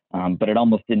 But it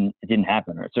almost didn't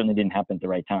happen, or it certainly didn't happen at the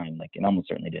right time. Like it almost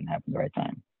certainly didn't happen at the right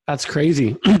time. That's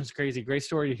crazy. It's crazy. Great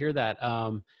story to hear that.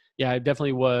 Yeah, it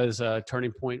definitely was a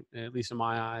turning point, at least in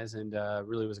my eyes, and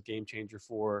really was a game changer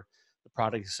for the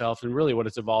product itself and really what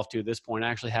it's evolved to at this point. I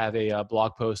actually have a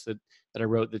blog post that I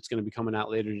wrote that's going to be coming out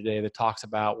later today that talks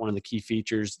about one of the key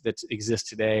features that exists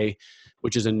today,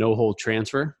 which is a no-hold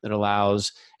transfer that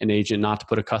allows an agent not to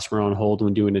put a customer on hold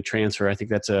when doing a transfer. I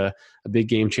think that's a big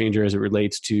game changer as it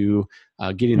relates to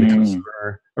getting the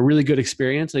customer a really good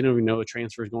experience. They don't even know a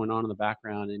transfer is going on in the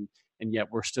background, and yet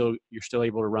you're still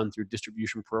able to run through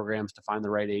distribution programs to find the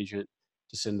right agent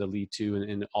to send the lead to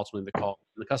and ultimately the call.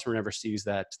 The customer never sees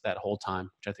that whole time,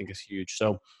 which I think is huge.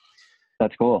 So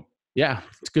that's cool. Yeah,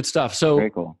 it's good stuff. So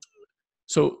very cool.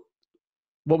 So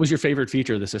What was your favorite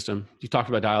feature of the system? You talked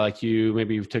about Dial IQ,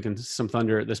 maybe you've taken some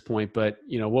thunder at this point, but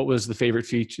what was the favorite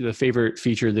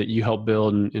feature that you helped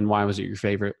build, and why was it your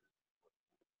favorite?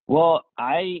 Well,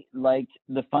 I liked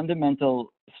the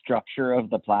fundamental structure of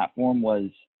the platform was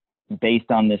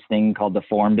based on this thing called the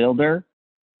form builder,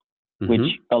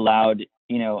 which allowed,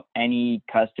 any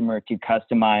customer to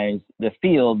customize the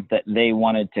fields that they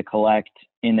wanted to collect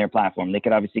in their platform. They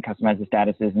could obviously customize the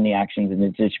statuses and the actions and the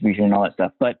distribution and all that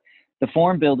stuff. But the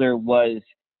form builder was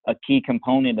a key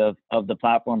component of the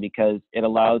platform because it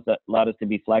allowed us to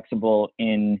be flexible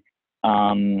in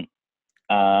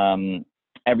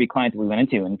every client that we went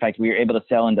into. In fact, we were able to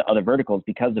sell into other verticals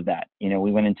because of that.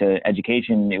 We went into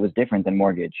education. It was different than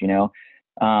mortgage,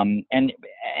 and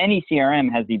any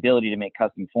CRM has the ability to make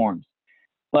custom forms.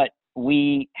 But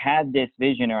we had this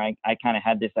vision, or I kind of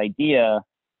had this idea,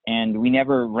 and we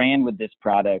never ran with this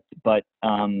product, but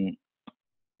some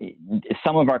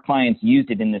of our clients used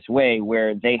it in this way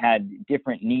where they had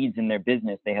different needs in their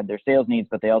business. They had their sales needs,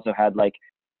 but they also had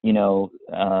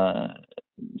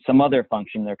some other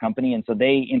function in their company. And so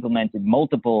they implemented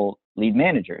multiple lead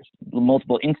managers,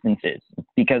 multiple instances,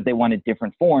 because they wanted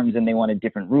different forms and they wanted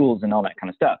different rules and all that kind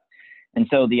of stuff. And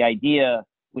so the idea,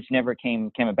 which never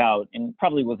came about, and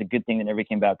probably was a good thing that never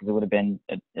came about because it would have been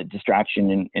a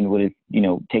distraction and would have,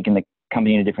 taken the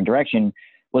company in a different direction,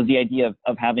 was the idea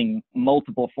of having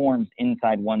multiple forms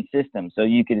inside one system. So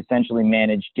you could essentially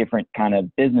manage different kind of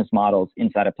business models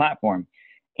inside a platform.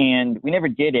 And we never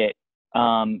did it.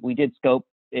 We did scope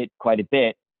it quite a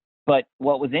bit. But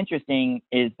what was interesting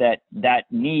is that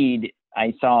need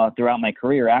I saw throughout my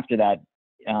career after that,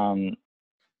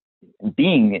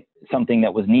 being something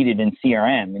that was needed in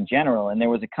CRM in general. And there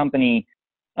was a company,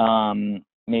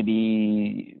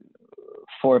 maybe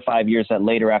 4 or 5 years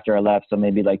later after I left, so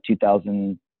maybe like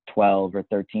 2012 or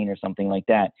 13 or something like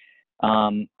that,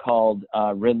 called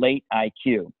Relate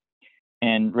IQ.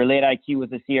 And Relate IQ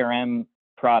was a CRM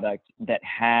product that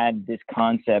had this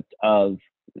concept of,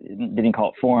 they didn't call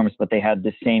it forms, but they had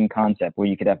the same concept where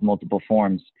you could have multiple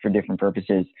forms for different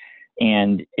purposes,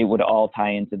 and it would all tie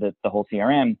into the whole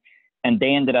CRM. And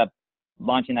they ended up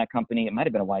launching that company. It might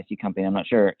have been a YC company, I'm not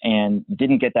sure, and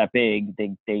didn't get that big.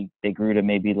 They grew to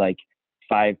maybe like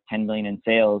 5-10 million in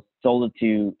sales, sold it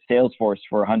to Salesforce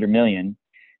for 100 million.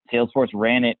 Salesforce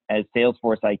ran it as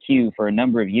Salesforce IQ for a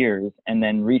number of years. And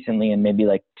then recently, and maybe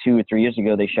like 2 or 3 years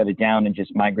ago, they shut it down and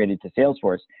just migrated to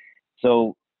Salesforce.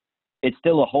 So it's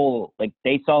still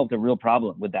they solved a real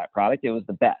problem with that product. It was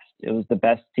the best. It was the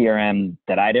best CRM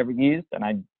that I'd ever used. And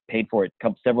I paid for it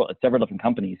several different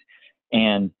companies.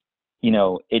 And,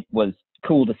 it was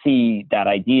cool to see that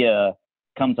idea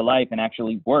come to life and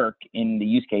actually work in the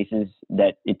use cases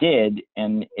that it did.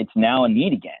 And it's now a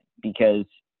need again because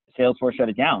Salesforce shut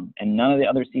it down, and none of the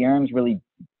other CRMs really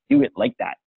do it like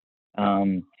that.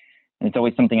 And it's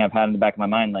always something I've had in the back of my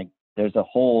mind, like there's a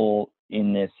hole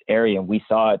in this area. We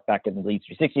saw it back in the Leads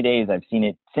 360 days. I've seen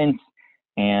it since.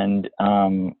 And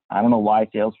I don't know why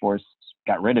Salesforce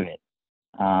got rid of it.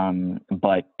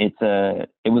 But it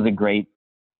was a great,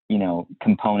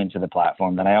 component to the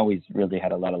platform that I always really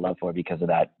had a lot of love for because of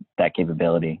that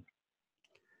capability.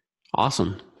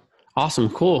 Awesome.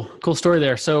 Cool story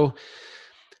there. So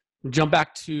jump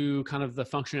back to kind of the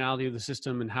functionality of the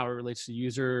system and how it relates to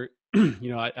user.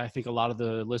 I think a lot of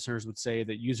the listeners would say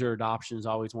that user adoption is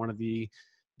always one of the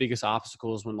biggest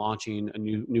obstacles when launching a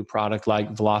new product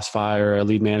like Velocify or a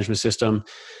lead management system.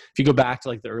 If you go back to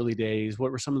like the early days,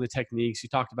 what were some of the techniques? You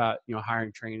talked about,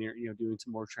 hiring trainer, doing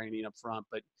some more training up front,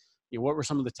 but what were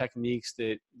some of the techniques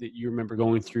that you remember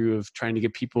going through of trying to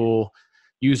get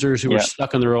users who were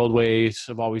stuck in their old ways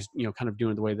of always, kind of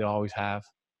doing it the way they always have?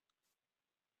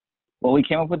 Well, we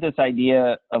came up with this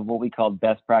idea of what we called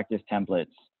best practice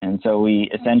templates. And so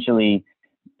we essentially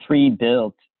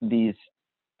pre-built these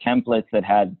templates that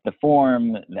had the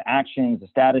form, the actions, the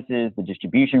statuses, the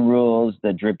distribution rules,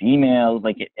 the drip emails,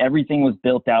 everything was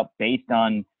built out based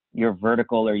on your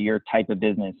vertical or your type of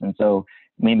business. And so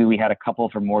maybe we had a couple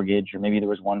for mortgage, or maybe there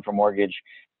was one for mortgage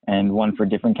and one for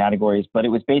different categories, but it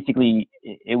was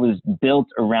built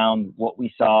around what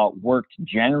we saw worked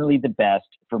generally the best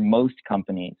for most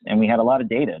companies. And we had a lot of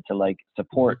data to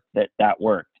support that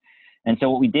worked. And so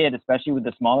what we did, especially with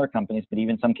the smaller companies, but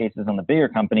even some cases on the bigger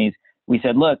companies, we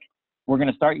said, look, we're going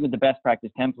to start you with the best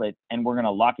practice template and we're going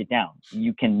to lock it down.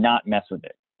 You cannot mess with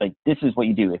it. This is what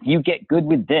you do. If you get good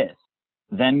with this,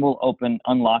 then we'll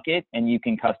unlock it and you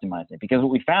can customize it. Because what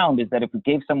we found is that if we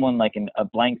gave someone a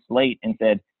blank slate and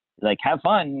said, have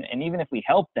fun, and even if we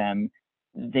helped them,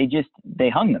 they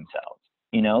hung themselves.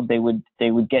 They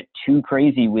would get too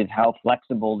crazy with how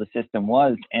flexible the system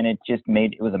was, and it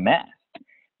was a mess.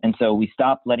 And so we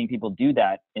stopped letting people do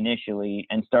that initially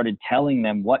and started telling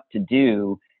them what to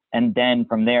do. And then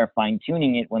from there, fine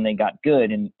tuning it when they got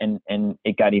good and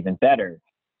it got even better.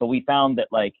 But we found that,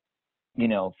 like, you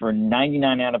know, for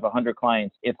 99 out of 100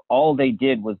 clients, if all they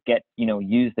did was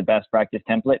use the best practice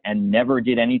template and never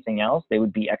did anything else, they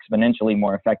would be exponentially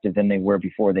more effective than they were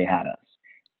before they had us.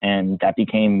 And that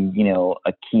became,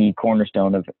 a key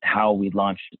cornerstone of how we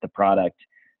launched the product.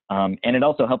 And it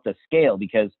also helped us scale,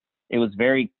 because it was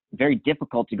very, very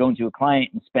difficult to go into a client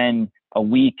and spend a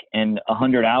week and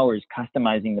 100 hours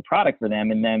customizing the product for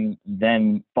them and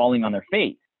then falling on their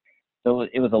face. So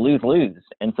it was a lose-lose.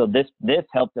 And so this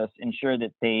helped us ensure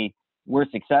that they were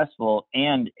successful,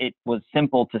 and it was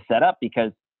simple to set up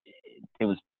because it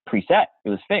was preset. It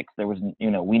was fixed. There was,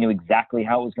 we knew exactly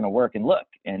how it was going to work and look,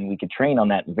 and we could train on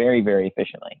that very, very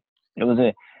efficiently. It was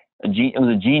a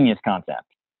genius concept.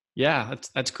 Yeah,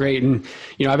 that's great. And,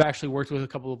 I've actually worked with a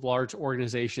couple of large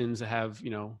organizations that have,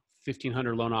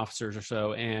 1,500 loan officers or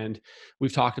so. And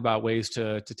we've talked about ways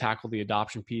to tackle the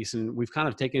adoption piece. And we've kind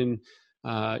of taken,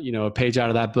 a page out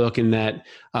of that book, in that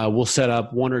we'll set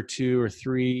up 1 or 2 or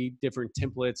 3 different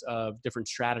templates of different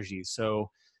strategies. So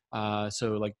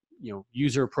like,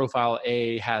 user profile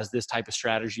A has this type of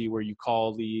strategy where you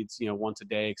call leads, once a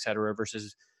day, et cetera,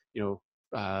 versus,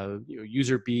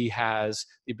 user B has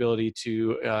the ability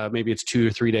to, maybe it's 2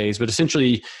 or 3 days, but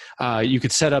essentially you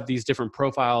could set up these different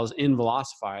profiles in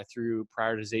Velocify through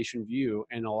prioritization view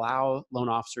and allow loan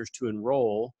officers to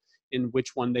enroll in which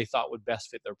one they thought would best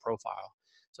fit their profile.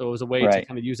 So it was a way to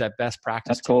kind of use that best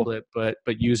practice template, but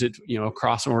use it,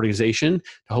 across an organization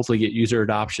to hopefully get user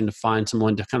adoption, to find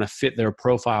someone to kind of fit their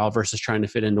profile versus trying to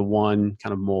fit into one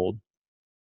kind of mold.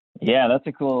 Yeah, that's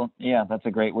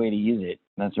a great way to use it.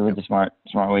 That's a really smart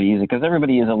way to use it, because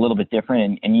everybody is a little bit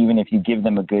different. And even if you give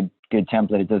them a good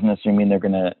template, it doesn't necessarily mean they're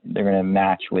gonna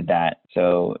match with that.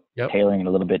 So tailoring it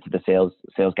a little bit to the sales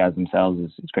guys themselves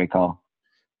is a great call.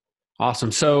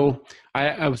 Awesome. So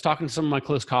I was talking to some of my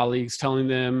close colleagues, telling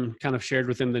them, kind of shared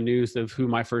with them the news of who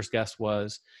my first guest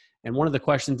was. And one of the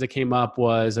questions that came up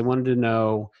was, I wanted to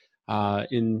know,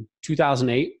 in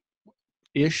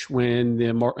 2008-ish, when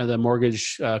the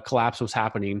mortgage collapse was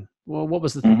happening, well, what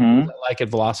was what was it like at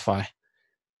Velocify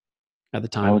at the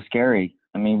time? It was scary.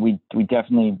 I mean, we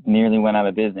definitely nearly went out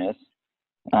of business.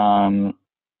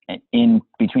 In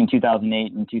between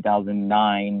 2008 and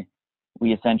 2009,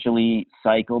 we essentially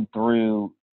cycled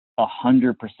through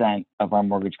 100% of our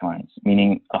mortgage clients,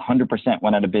 meaning 100%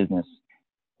 went out of business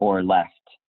or left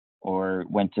or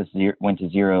went to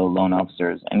zero loan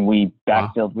officers. And we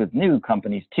backfilled with new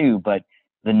companies too, but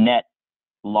the net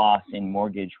loss in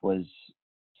mortgage was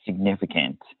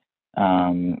significant.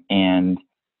 And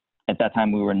at that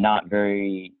time, we were not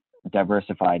very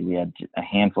diversified. We had a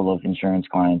handful of insurance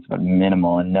clients, but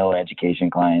minimal, and no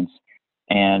education clients.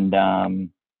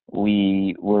 And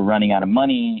we were running out of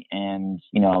money, and,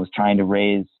 I was trying to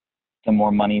raise some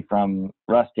more money from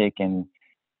Rustic. And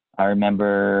I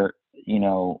remember,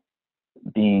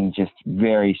 being just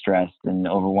very stressed and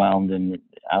overwhelmed. And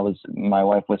my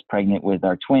wife was pregnant with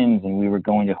our twins, and we were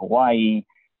going to Hawaii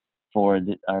for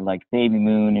our baby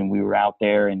moon. And we were out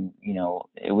there, and,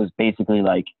 it was basically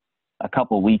like a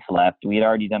couple weeks left. We had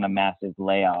already done a massive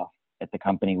layoff at the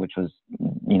company, which was,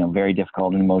 very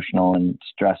difficult and emotional and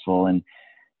stressful. And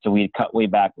so we had cut way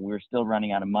back, but we were still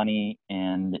running out of money,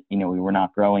 and, we were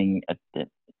not growing at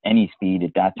any speed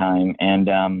at that time. And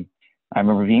I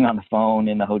remember being on the phone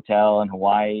in the hotel in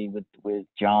Hawaii with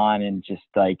John, and just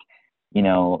like,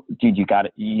 dude, you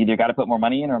either got to put more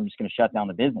money in, or I'm just going to shut down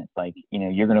the business. Like,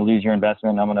 you're going to lose your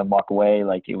investment. I'm going to walk away.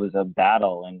 Like, it was a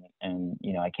battle. And,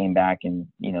 I came back, and,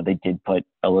 they did put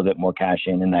a little bit more cash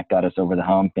in, and that got us over the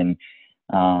hump. And,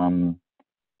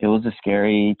 it was a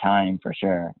scary time for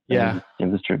sure. It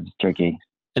was tricky.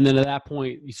 And then at that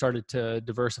point, you started to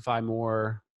diversify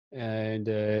more, and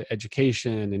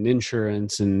education and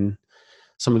insurance and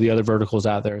some of the other verticals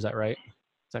out there. Is that right?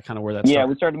 Is that kind of where that started? Yeah,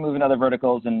 we started moving other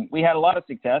verticals, and we had a lot of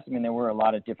success. I mean, there were a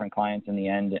lot of different clients in the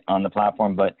end on the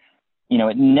platform, but,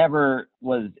 it never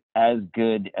was as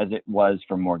good as it was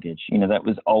for mortgage. That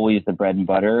was always the bread and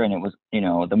butter. And it was,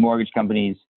 the mortgage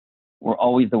companies were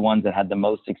always the ones that had the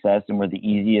most success and were the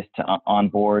easiest to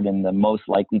onboard and the most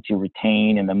likely to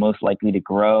retain and the most likely to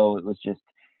grow. It was just,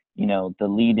 the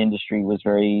lead industry was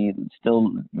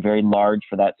still very large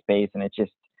for that space. And it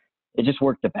just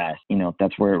worked the best.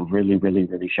 That's where it really, really,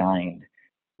 really shined.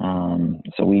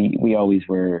 So we always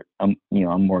were, a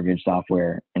mortgage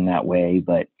software in that way.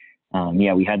 But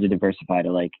we had to diversify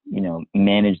to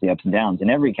manage the ups and downs. And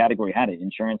every category had it.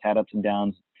 Insurance had ups and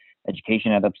downs.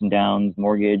 Education had ups and downs.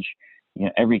 Mortgage,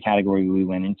 every category we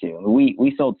went into.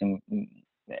 We sold some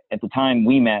at the time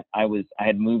we met, I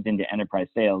had moved into enterprise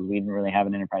sales. We didn't really have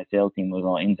an enterprise sales team. It was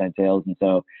all inside sales. And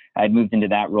so I had moved into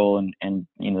that role, and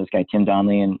this guy, Tim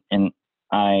Donnelly, and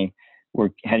I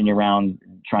were heading around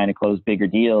trying to close bigger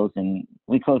deals, and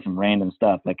we closed some random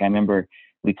stuff. Like I remember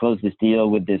we closed this deal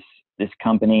with this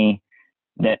company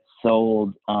that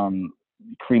sold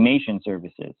cremation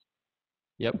services.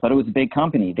 Yep. But it was a big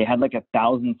company. They had like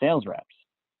 1,000 sales reps.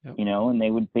 Yep. And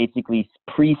they would basically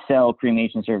pre-sell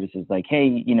cremation services like,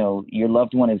 hey, your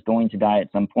loved one is going to die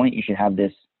at some point. You should have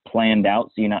this planned out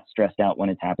so you're not stressed out when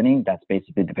it's happening. That's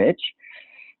basically the pitch.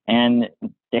 And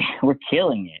they were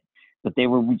killing it, but they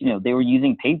were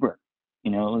using paper. It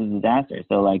was a disaster.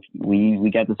 So like we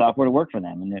got the software to work for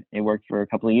them, and it worked for a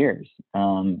couple of years. We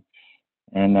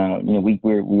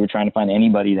were trying to find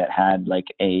anybody that had like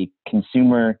a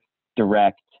consumer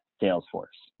direct sales force.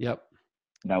 Yep.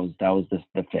 That was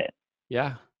the fit.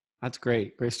 Yeah, that's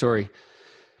great. Great story.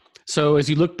 So as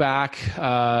you look back,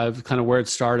 kind of where it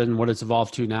started and what it's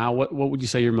evolved to now, what would you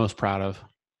say you're most proud of?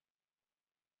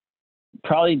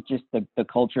 Probably just the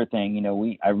culture thing.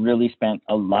 I really spent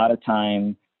a lot of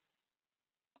time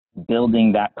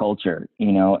building that culture.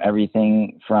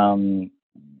 Everything from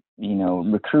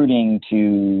recruiting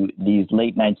to these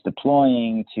late nights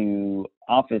deploying to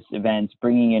office events,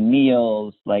 bringing in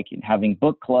meals, like having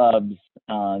book clubs,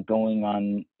 going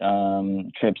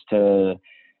on trips to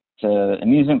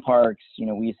amusement parks.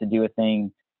 We used to do a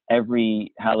thing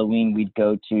every Halloween. We'd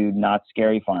go to Knott's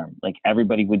Scary Farm. Like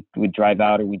everybody would drive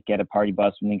out, or we'd get a party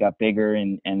bus when we got bigger.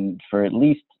 And for at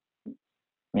least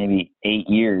maybe 8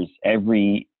 years,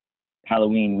 every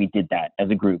Halloween we did that as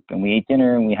a group, and we ate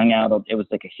dinner and we hung out. It was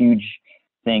like a huge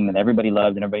thing that everybody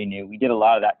loved and everybody knew. We did a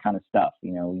lot of that kind of stuff.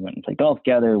 We went and played golf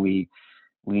together. We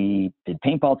did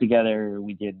paintball together.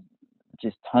 We did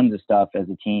just tons of stuff as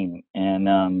a team. And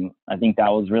I think that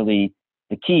was really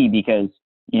the key, because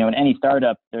in any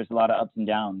startup there's a lot of ups and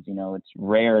downs. It's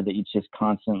rare that it's just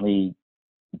constantly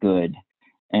good.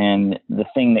 And the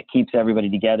thing that keeps everybody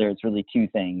together, it's really two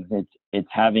things. It's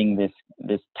having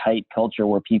this tight culture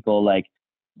where people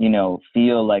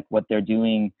feel like what they're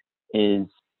doing is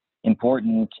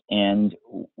important and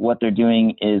what they're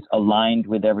doing is aligned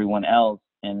with everyone else.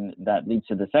 And that leads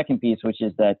to the second piece, which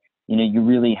is that, you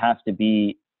really have to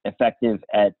be effective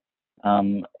at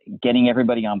getting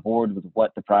everybody on board with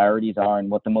what the priorities are and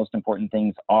what the most important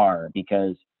things are.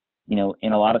 Because, in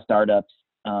a lot of startups,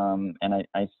 and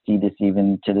I see this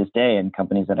even to this day in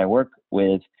companies that I work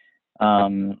with,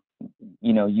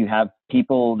 you have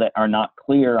people that are not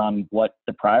clear on what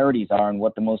the priorities are and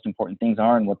what the most important things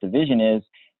are and what the vision is.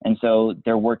 And so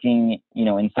they're working,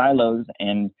 in silos,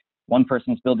 and one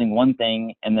person's building one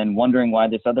thing and then wondering why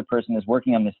this other person is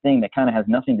working on this thing that kind of has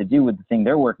nothing to do with the thing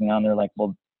they're working on. They're like,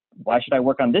 well, why should I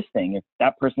work on this thing if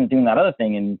that person is doing that other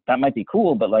thing? And that might be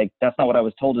cool, but like, that's not what I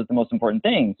was told is the most important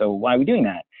thing. So why are we doing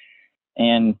that?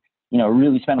 And,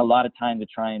 really spent a lot of time to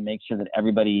try and make sure that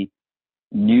everybody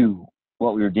knew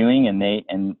what we were doing, and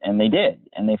they did.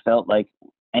 And they felt like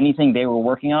anything they were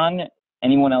working on,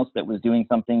 anyone else that was doing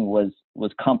something was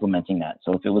complementing that.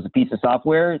 So if it was a piece of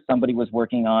software, somebody was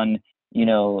working on,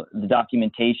 the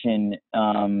documentation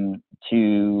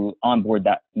to onboard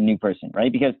that new person,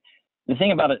 right? Because the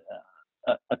thing about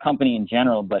a company in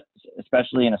general, but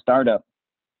especially in a startup,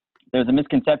 there's a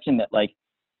misconception that like,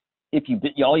 if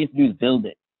all you have to do is build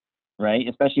it, right?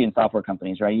 Especially in software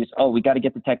companies, right? We got to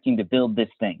get the tech team to build this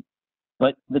thing.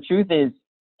 But the truth is,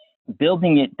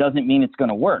 building it doesn't mean it's going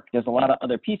to work. There's a lot of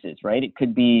other pieces, right? It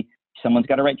could be someone's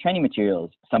got to write training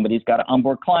materials. Somebody's got to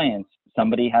onboard clients.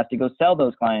 Somebody has to go sell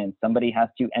those clients. Somebody has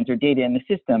to enter data in the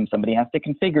system. Somebody has to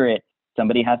configure it.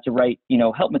 Somebody has to write,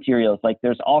 help materials. Like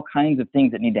there's all kinds of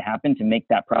things that need to happen to make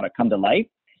that product come to life.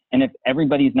 And if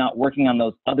everybody's not working on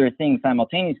those other things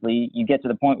simultaneously, you get to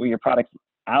the point where your product's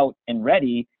out and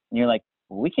ready, and you're like,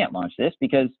 well, we can't launch this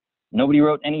because nobody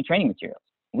wrote any training materials.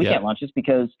 We can't launch this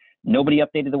because nobody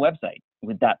updated the website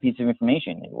with that piece of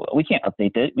information. We can't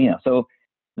update it, So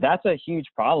that's a huge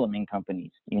problem in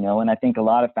companies, and I think a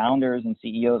lot of founders and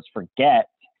CEOs forget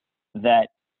that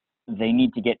they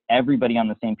need to get everybody on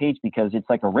the same page, because it's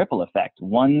like a ripple effect.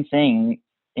 One thing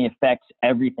affects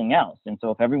everything else. And so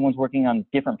if everyone's working on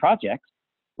different projects,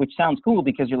 which sounds cool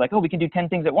because you're like, oh, we can do 10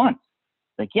 things at once.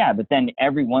 Like, yeah, but then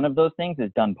every one of those things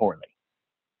is done poorly.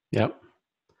 Yep.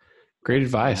 Great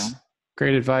advice.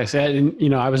 Great advice. And,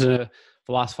 I was a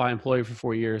Velocify employee for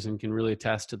 4 years and can really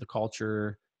attest to the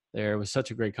culture there. It was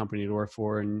such a great company to work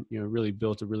for, and, really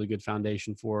built a really good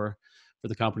foundation for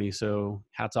the company. So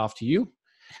hats off to you.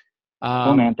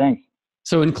 Oh man, thanks.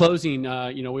 So in closing,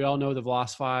 we all know that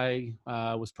Velocify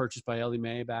was purchased by Ellie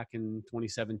Mae back in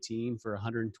 2017 for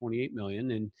 $128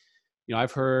 million. And,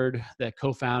 I've heard that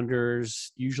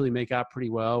co-founders usually make out pretty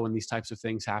well when these types of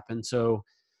things happen. So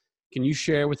can you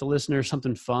share with the listeners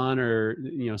something fun or,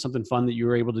 something fun that you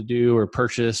were able to do or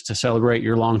purchase to celebrate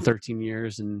your long 13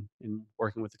 years in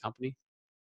working with the company?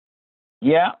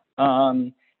 Yeah.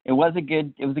 It was a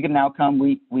good outcome.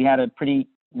 We had a pretty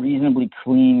reasonably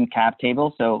clean cap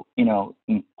table. So,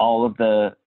 all of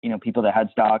the, people that had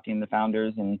stock in the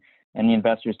founders and the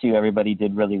investors too, everybody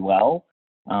did really well.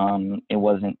 It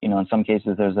wasn't, in some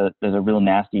cases there's a real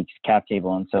nasty cap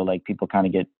table. And so like people kind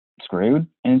of get screwed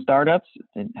in startups.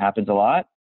 It happens a lot.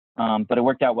 But it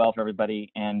worked out well for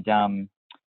everybody. And,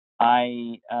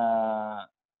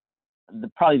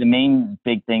 probably the main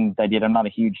big thing that I did, I'm not a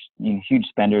huge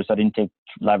spender, so I didn't take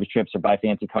lavish trips or buy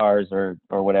fancy cars or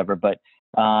whatever. But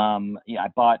I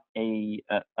bought a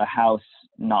house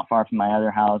not far from my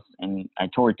other house, and I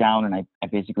tore it down, and I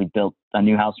basically built a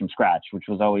new house from scratch, which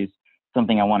was always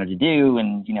something I wanted to do.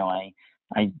 And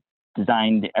I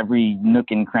designed every nook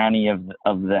and cranny of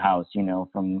the house,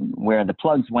 from where the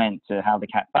plugs went to how the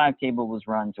Cat 5 cable was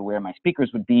run to where my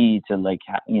speakers would be to like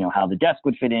how the desk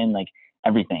would fit in, like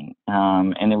everything.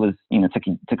 And it was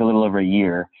took a little over a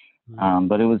year,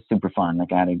 but it was super fun.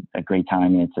 Like I had a great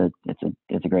time. It's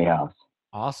a great house.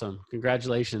 Awesome.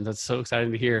 Congratulations. That's so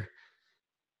exciting to hear.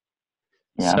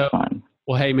 Yeah, so, fun.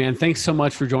 Well, hey man, thanks so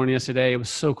much for joining us today. It was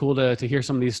so cool to hear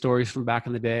some of these stories from back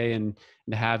in the day and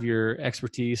to have your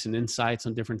expertise and insights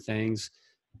on different things.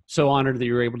 So honored that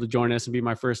you were able to join us and be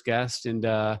my first guest. And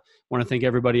want to thank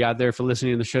everybody out there for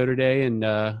listening to the show today, and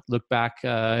look back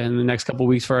in the next couple of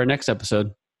weeks for our next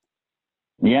episode.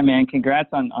 Yeah, man. Congrats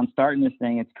on starting this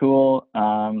thing. It's cool.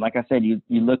 Like I said, you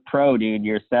look pro, dude.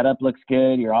 Your setup looks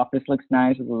good. Your office looks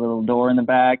nice with a little door in the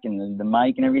back and the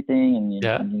mic and everything. And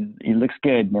it looks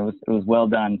good. And it was well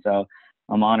done. So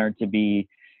I'm honored to be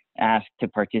asked to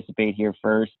participate here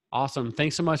first. Awesome.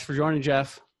 Thanks so much for joining,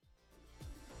 Jeff.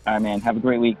 All right, man. Have a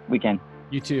great weekend.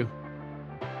 You too.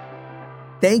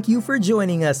 Thank you for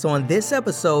joining us on this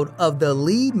episode of the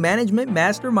Lead Management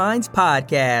Masterminds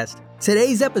podcast.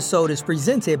 Today's episode is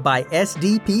presented by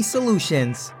SDP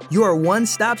Solutions, your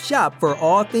one-stop shop for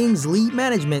all things lead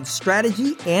management,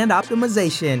 strategy, and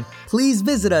optimization. Please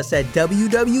visit us at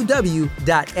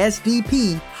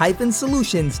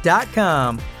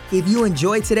www.sdp-solutions.com. If you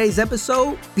enjoyed today's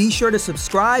episode, be sure to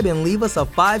subscribe and leave us a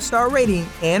 5-star rating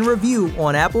and review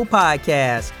on Apple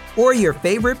Podcasts or your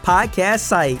favorite podcast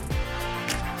site.